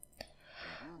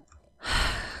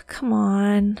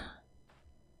on.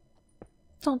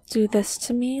 Don't do this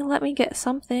to me. Let me get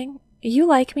something. You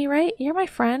like me, right? You're my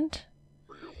friend.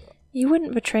 You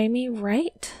wouldn't betray me,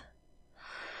 right?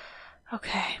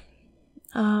 Okay.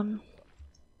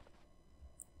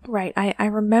 Right, I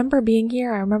remember being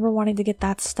here. I remember wanting to get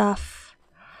that stuff.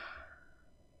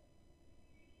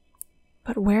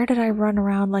 But where did I run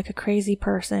around like a crazy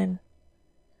person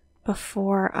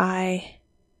before I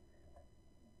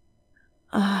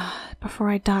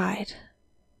died?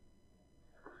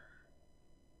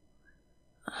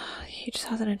 He just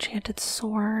has an enchanted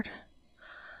sword.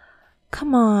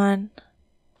 Come on.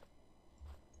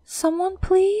 Someone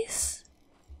please?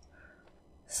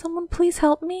 Someone please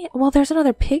help me? Well, there's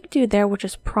another pig dude there, which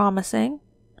is promising.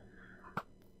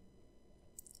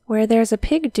 Where there's a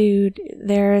pig dude,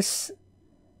 there's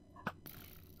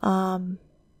my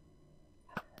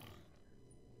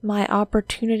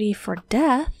opportunity for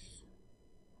death.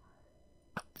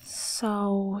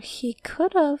 So he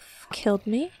could have killed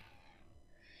me.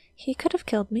 He could have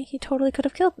killed me. He totally could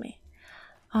have killed me.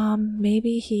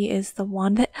 Maybe he is the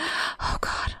one that... Oh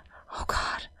god. Oh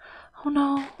god. Oh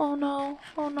no. Oh no.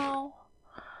 Oh no.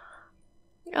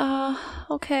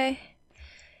 Okay.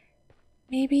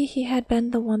 Maybe he had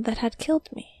been the one that had killed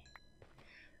me.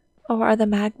 Or the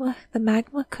magma? The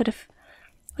magma could have...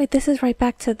 Wait, this is right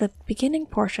back to the beginning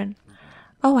portion.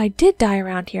 Oh, I did die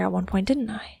around here at one point, didn't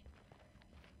I?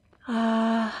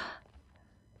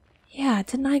 Yeah,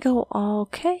 didn't I go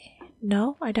okay?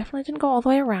 No, I definitely didn't go all the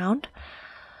way around.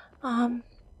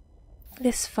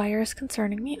 This fire is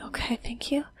concerning me. Okay,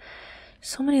 thank you.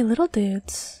 So many little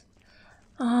dudes.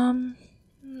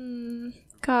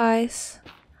 Guys.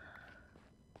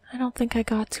 I don't think I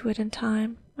got to it in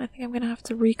time. I think I'm gonna have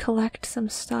to recollect some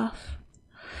stuff.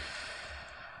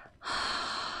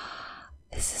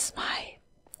 This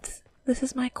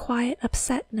is my quiet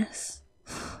upsetness.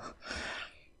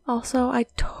 Also, I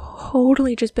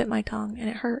totally just bit my tongue and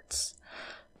it hurts.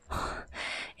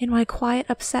 In my quiet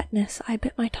upsetness, I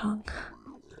bit my tongue.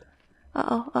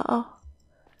 Uh-oh.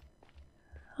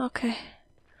 Okay.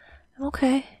 I'm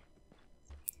okay.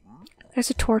 There's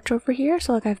a torch over here,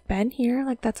 so like I've been here,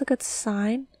 like that's a good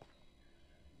sign.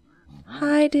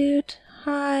 Hi, dude.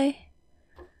 Hi.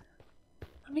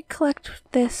 Let me collect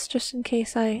this just in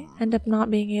case I end up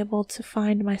not being able to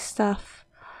find my stuff.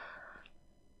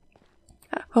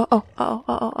 Oh.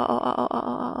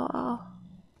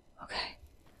 Okay.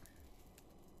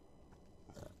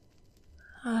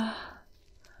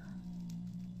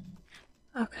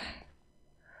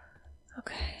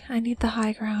 Okay. I need the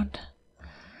high ground.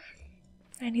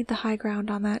 I need the high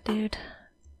ground on that dude.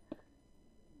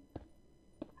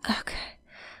 Okay.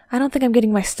 I don't think I'm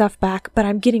getting my stuff back, but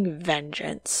I'm getting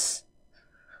vengeance.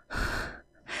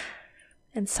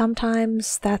 And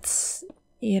sometimes that's,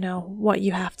 you know, what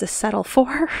you have to settle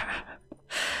for.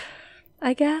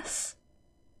 I guess.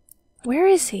 Where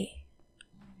is he?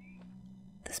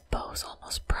 This bow's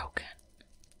almost broken.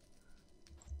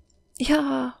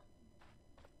 Yeah.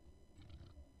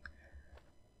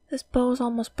 This bow's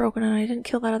almost broken and I didn't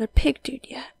kill that other pig dude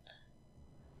yet.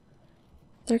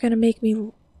 They're gonna make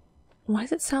me... Why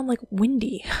does it sound like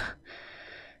windy?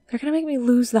 They're gonna make me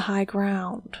lose the high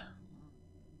ground.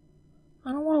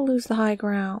 I don't want to lose the high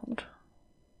ground.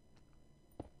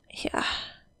 Yeah.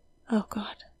 Oh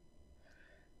god.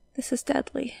 This is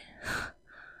deadly.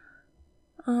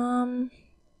 Ooh.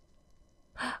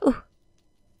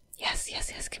 Yes.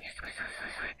 Come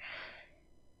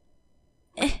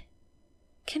here.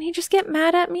 Can he just get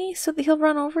mad at me so that he'll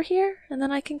run over here and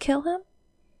then I can kill him?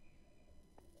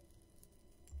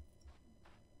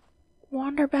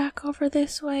 Wander back over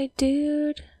this way,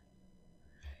 dude.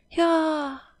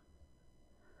 Yeah.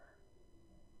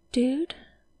 Dude.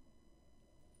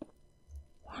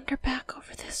 Wander back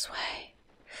over this way.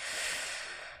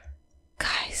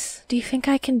 Guys, do you think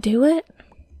I can do it?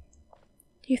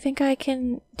 Do you think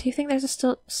there's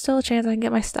still a chance I can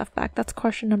get my stuff back? That's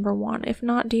question number one. If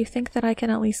not, do you think that I can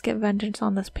at least get vengeance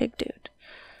on this pig dude?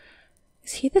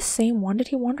 Is he the same one? Did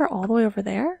he wander all the way over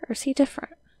there? Or is he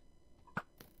different?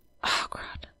 Oh,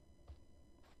 God.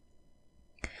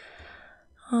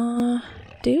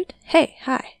 Dude? Hey,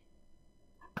 hi.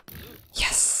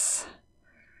 Yes!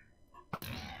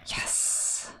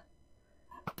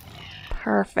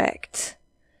 Perfect.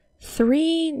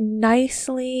 3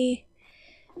 nicely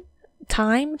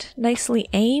timed, nicely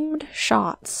aimed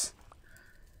shots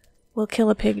will kill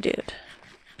a pig dude.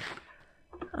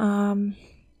 I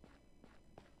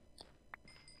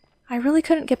really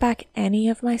couldn't get back any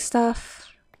of my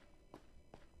stuff.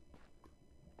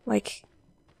 Like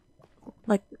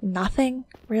nothing,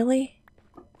 really.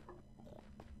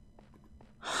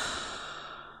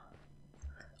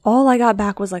 All I got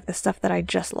back was like the stuff that I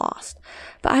just lost.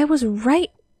 But I was right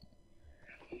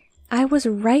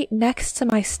next to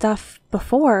my stuff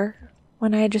before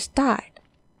when I had just died.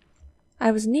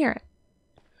 I was near it.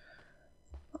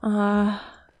 The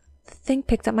thing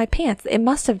picked up my pants. It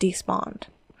must have despawned.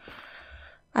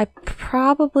 I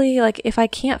probably, like, if I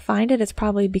can't find it, it's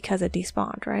probably because it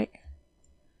despawned, right?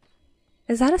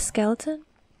 Is that a skeleton?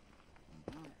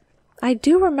 I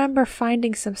do remember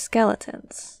finding some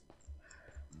skeletons.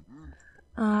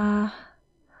 How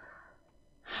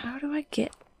do I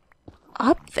get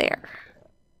up there?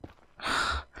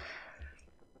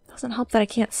 Doesn't help that I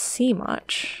can't see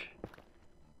much.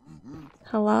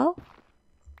 Hello?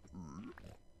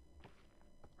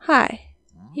 Hi.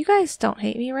 You guys don't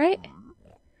hate me, right?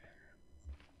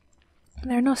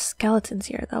 There are no skeletons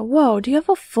here, though. Whoa, do you have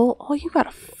a full... Oh, you got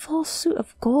a full suit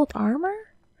of gold armor?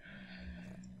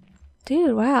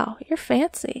 Dude, wow. You're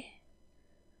fancy.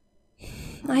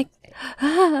 Like...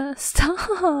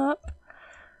 stop!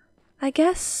 I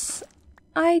guess...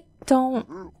 I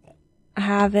don't...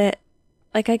 have it.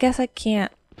 Like, I guess I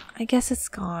can't... I guess it's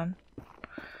gone.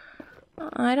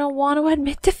 I don't want to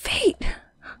admit defeat!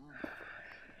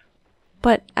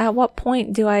 But at what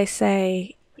point do I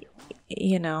say,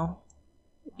 you know,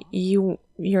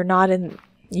 you're not in,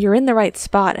 you're in the right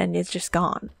spot and it's just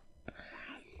gone?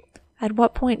 At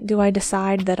what point do I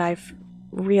decide that I've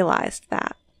realized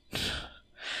that?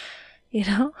 You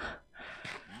know?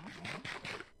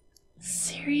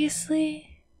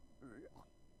 Seriously?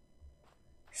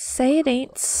 Say it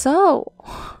ain't so.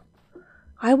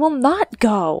 I will not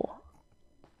go.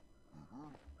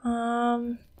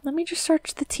 Let me just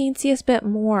search the teensiest bit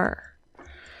more.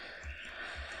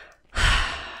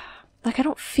 Like, I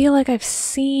don't feel like I've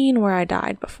seen where I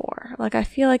died before. Like, I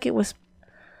feel like it was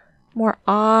more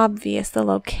obvious, the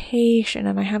location,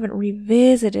 and I haven't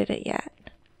revisited it yet.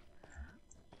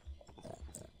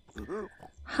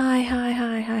 Hi,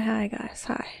 guys.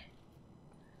 Hi.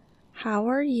 How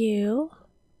are you?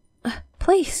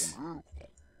 Please.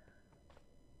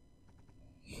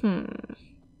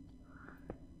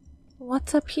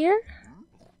 What's up here?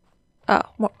 Oh,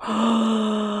 more.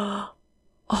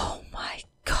 Oh my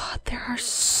god, there are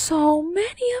so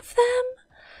many of them.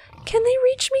 Can they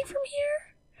reach me from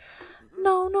here?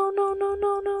 No.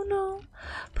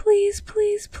 Please.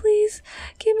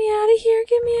 Get me out of here.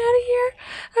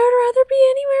 I would rather be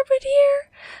anywhere but here.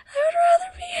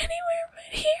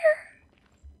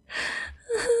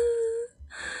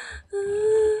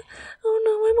 Oh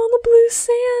no, I'm on the blue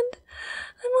sand.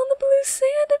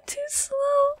 I'm too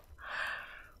slow.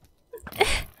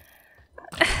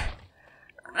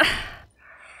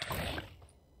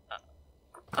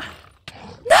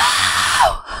 No!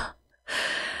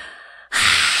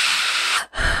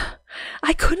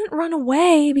 I couldn't run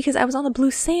away because I was on the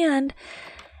blue sand,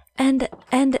 and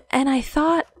I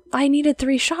thought I needed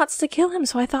 3 shots to kill him,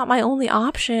 so I thought my only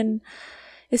option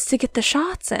is to get the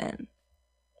shots in.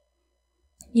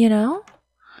 You know?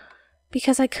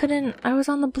 Because I was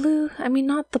on the blue, I mean,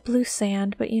 not the blue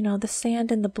sand, but you know, the sand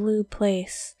in the blue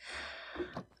place.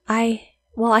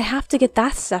 Well, I have to get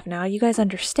that stuff now. You guys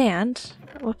understand.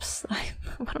 Whoops.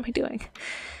 What am I doing?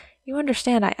 You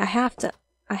understand I have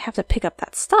to pick up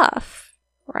that stuff,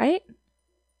 right?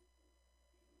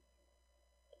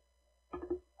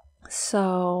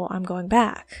 So, I'm going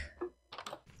back.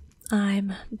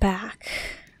 I'm back.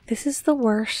 This is the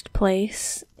worst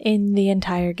place in the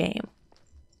entire game.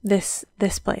 This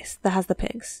place that has the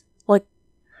pigs.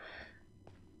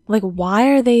 Like why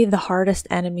are they the hardest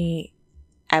enemy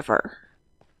ever?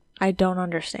 I don't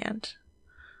understand.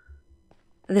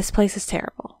 This place is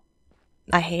terrible.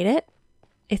 I hate it.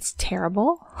 It's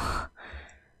terrible.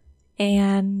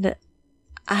 And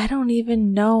I don't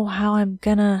even know how I'm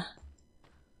gonna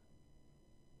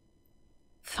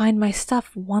find my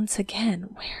stuff once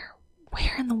again.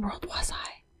 Where in the world was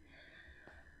I?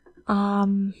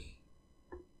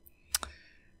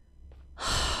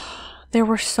 There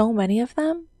were so many of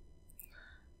them.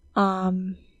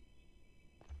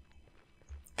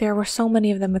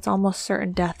 It's almost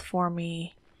certain death for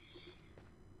me.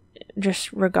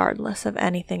 Just regardless of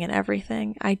anything and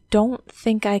everything. I don't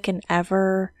think I can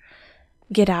ever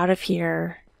get out of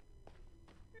here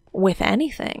with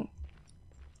anything.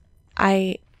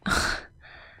 I'm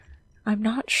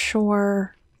not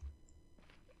sure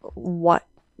what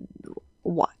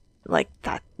like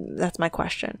that's my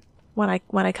question. When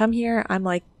I come here, I'm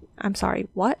like, I'm sorry,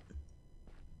 what?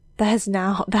 That is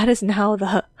now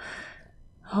the,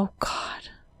 oh god.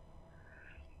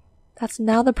 That's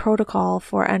now the protocol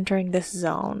for entering this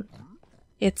zone.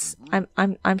 It's,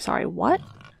 I'm sorry, what?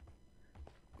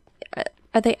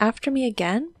 Are they after me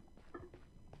again?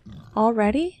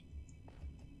 Already?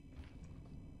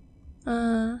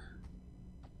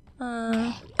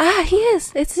 He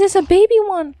is! It's just a baby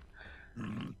one!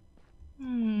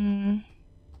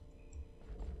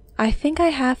 I think I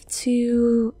have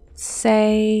to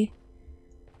say,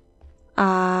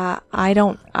 I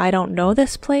don't know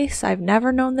this place. I've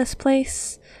never known this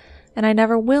place, and I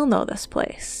never will know this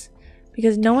place,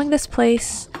 because knowing this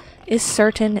place is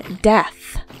certain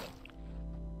death.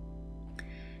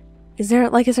 Is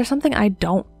there something I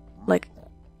don't, like,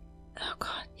 oh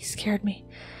god, you scared me.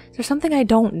 Is there something I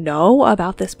don't know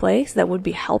about this place that would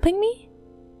be helping me?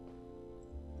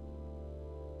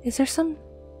 Is there some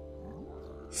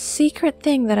secret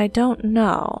thing that I don't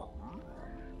know?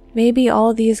 Maybe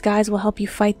all these guys will help you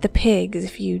fight the pigs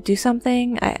if you do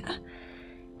something?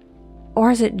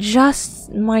 Or is it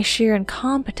just my sheer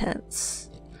incompetence?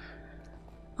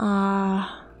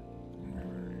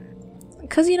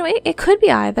 Because, you know, it could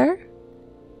be either.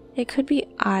 It could be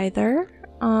either.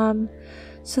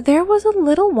 So there was a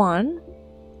little one.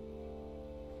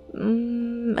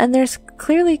 And there's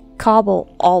clearly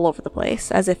cobble all over the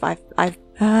place, as if I've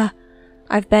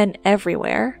been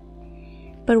everywhere.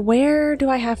 But where do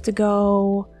I have to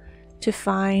go to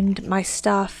find my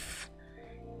stuff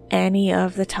any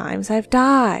of the times I've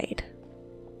died?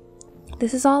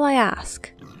 This is all I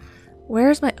ask.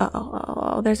 Where's my...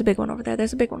 Oh, there's a big one over there.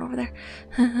 There's a big one over there.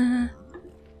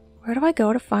 Where do I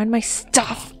go to find my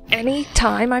stuff any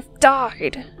time I've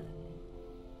died?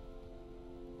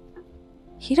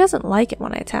 He doesn't like it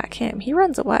when I attack him. He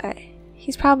runs away.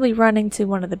 He's probably running to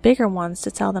one of the bigger ones to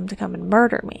tell them to come and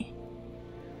murder me.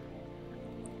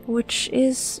 Which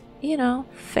is, you know,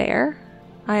 fair.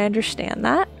 I understand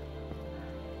that.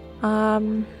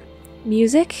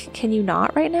 Music? Can you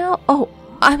not right now? Oh,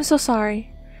 I'm so sorry.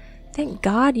 Thank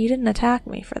God you didn't attack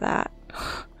me for that.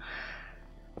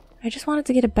 I just wanted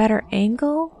to get a better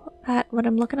angle at what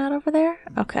I'm looking at over there.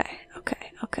 Okay.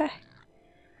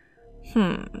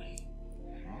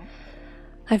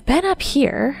 I've been up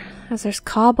here, as there's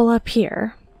cobble up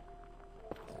here.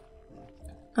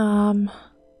 You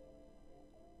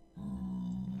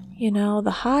know,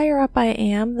 the higher up I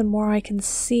am, the more I can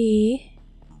see.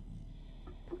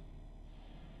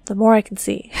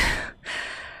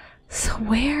 So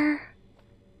where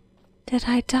did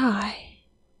I die?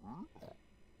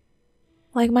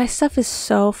 Like, my stuff is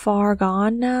so far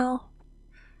gone now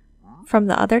from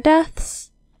the other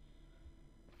deaths.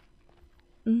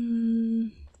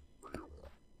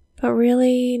 But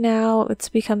really now it's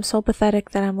become so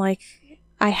pathetic that I'm like,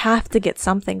 I have to get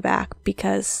something back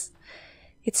because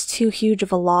it's too huge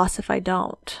of a loss if I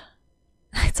don't.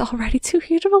 It's already too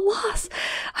huge of a loss.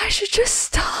 I should just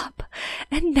stop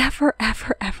and never,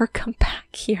 ever, ever come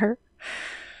back here.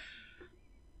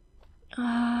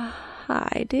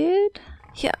 Hi, dude.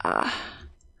 Yeah.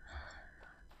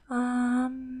 I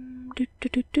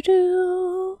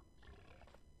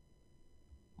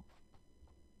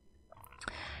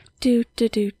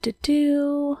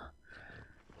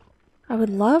would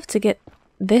love to get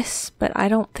this, but I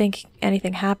don't think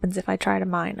anything happens if I try to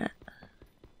mine it.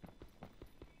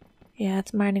 Yeah,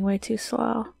 it's mining way too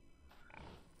slow.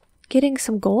 Getting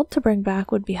some gold to bring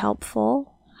back would be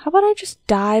helpful. How about I just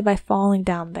die by falling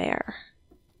down there?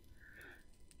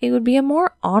 It would be a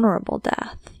more honorable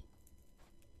death.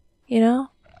 You know?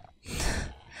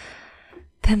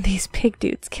 Than these pig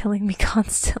dudes killing me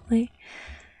constantly.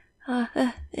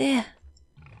 Yeah.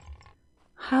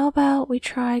 How about we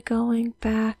try going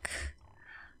back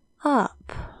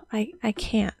up? I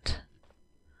can't.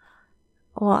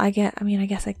 Well, I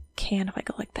guess I can if I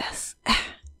go like this.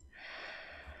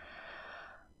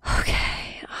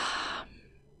 Okay.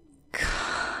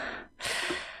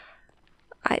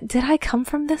 Did I come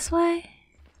from this way?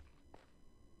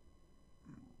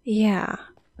 Yeah.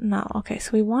 No. Okay, so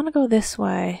we want to go this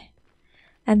way.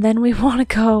 And then we want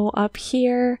to go up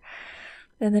here.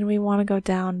 And then we want to go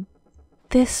down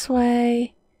this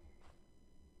way.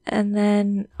 And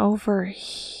then over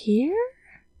here?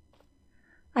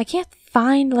 I can't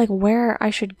find, like, where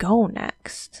I should go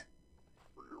next.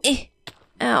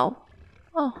 Ow.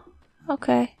 Oh,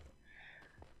 okay.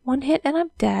 One hit and I'm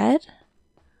dead.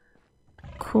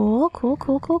 Cool.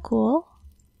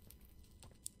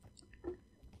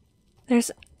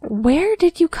 Where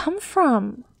did you come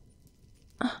from?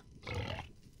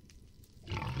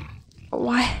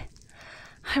 Why?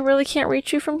 I really can't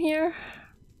reach you from here.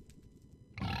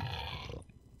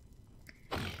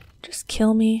 Just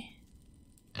kill me.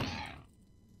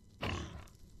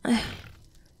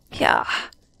 Yeah.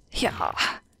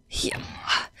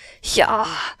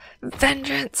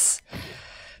 Vengeance.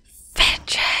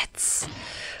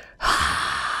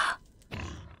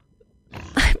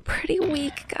 I'm pretty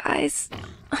weak, guys.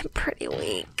 I'm pretty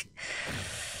weak.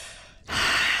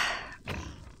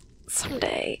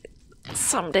 Someday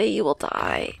you will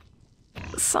die.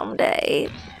 Someday,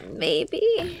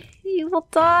 maybe you will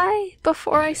die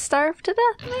before I starve to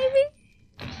death, maybe?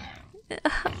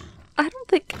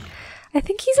 I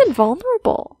think he's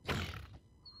invulnerable.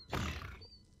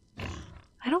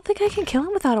 I don't think I can kill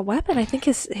him without a weapon. I think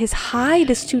his hide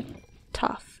is too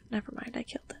tough. Never mind, I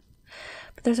killed him.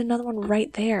 But there's another one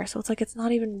right there, so it's like it's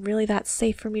not even really that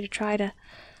safe for me to try to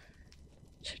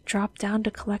drop down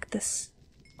to collect this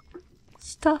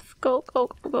stuff. Go, go,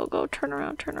 go, go, go. Turn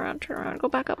around, turn around, turn around. Go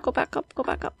back up, go back up, go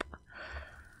back up.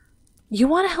 You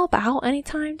want to help out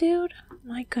anytime, dude?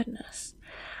 My goodness.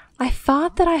 I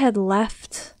thought that I had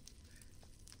left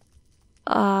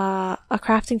a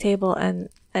crafting table and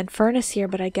furnace here,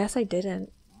 but I guess I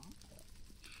didn't.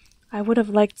 I would have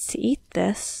liked to eat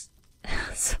this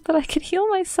so that I could heal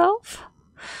myself.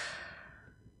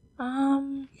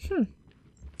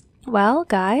 Well,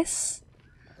 guys,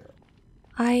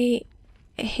 I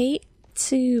hate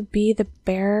to be the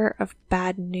bearer of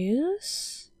bad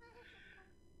news,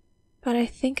 but I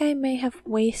think I may have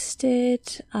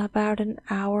wasted about an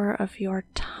hour of your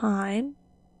time.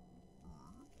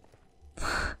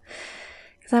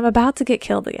 Because I'm about to get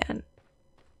killed again.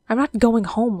 I'm not going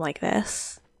home like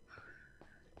this.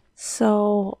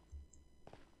 So...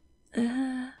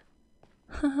 I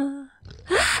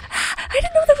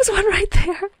didn't know there was one right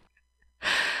there.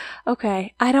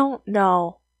 Okay, I don't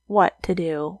know what to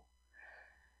do.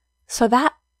 So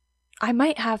that... I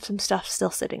might have some stuff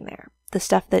still sitting there. The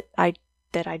stuff that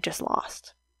I just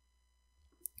lost.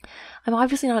 I'm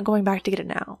obviously not going back to get it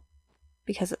now.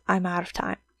 Because I'm out of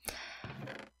time.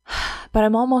 But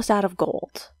I'm almost out of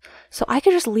gold. So I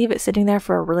could just leave it sitting there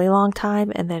for a really long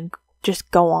time and then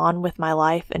just go on with my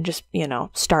life and just,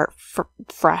 start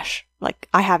fresh. Like,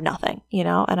 I have nothing,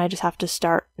 and I just have to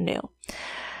start new.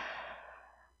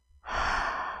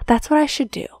 That's what I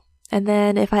should do. And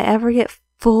then if I ever get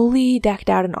fully decked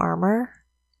out in armor,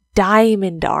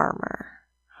 diamond armor.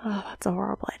 Oh, that's a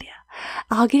horrible idea.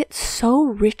 I'll get so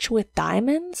rich with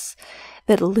diamonds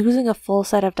that losing a full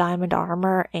set of diamond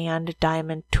armor and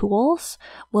diamond tools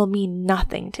will mean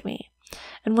nothing to me.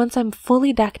 And once I'm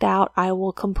fully decked out, I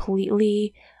will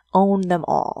completely own them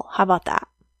all. How about that?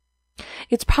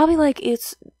 It's probably like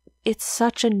it's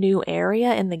such a new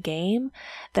area in the game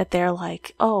that they're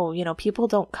like, oh, people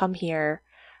don't come here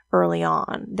early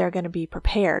on. They're going to be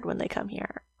prepared when they come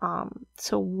here.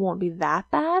 So it won't be that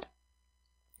bad.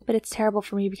 But it's terrible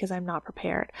for me because I'm not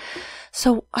prepared.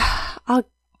 So I'll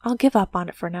give up on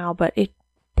it for now, but it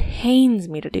pains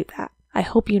me to do that. I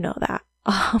hope you know that.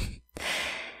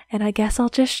 And I guess I'll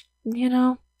just,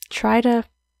 try to...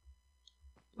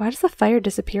 Why does the fire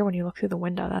disappear when you look through the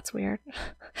window? That's weird.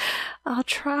 I'll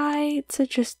try to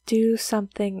just do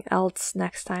something else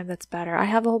next time that's better. I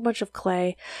have a whole bunch of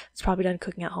clay that's probably done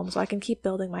cooking at home, so I can keep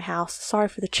building my house. Sorry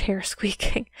for the chair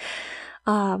squeaking.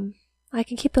 I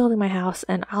can keep building my house,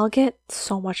 and I'll get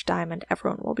so much diamond,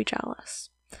 everyone will be jealous.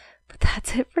 But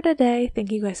that's it for today.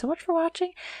 Thank you guys so much for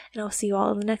watching, and I'll see you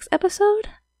all in the next episode.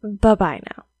 Bye-bye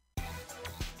now.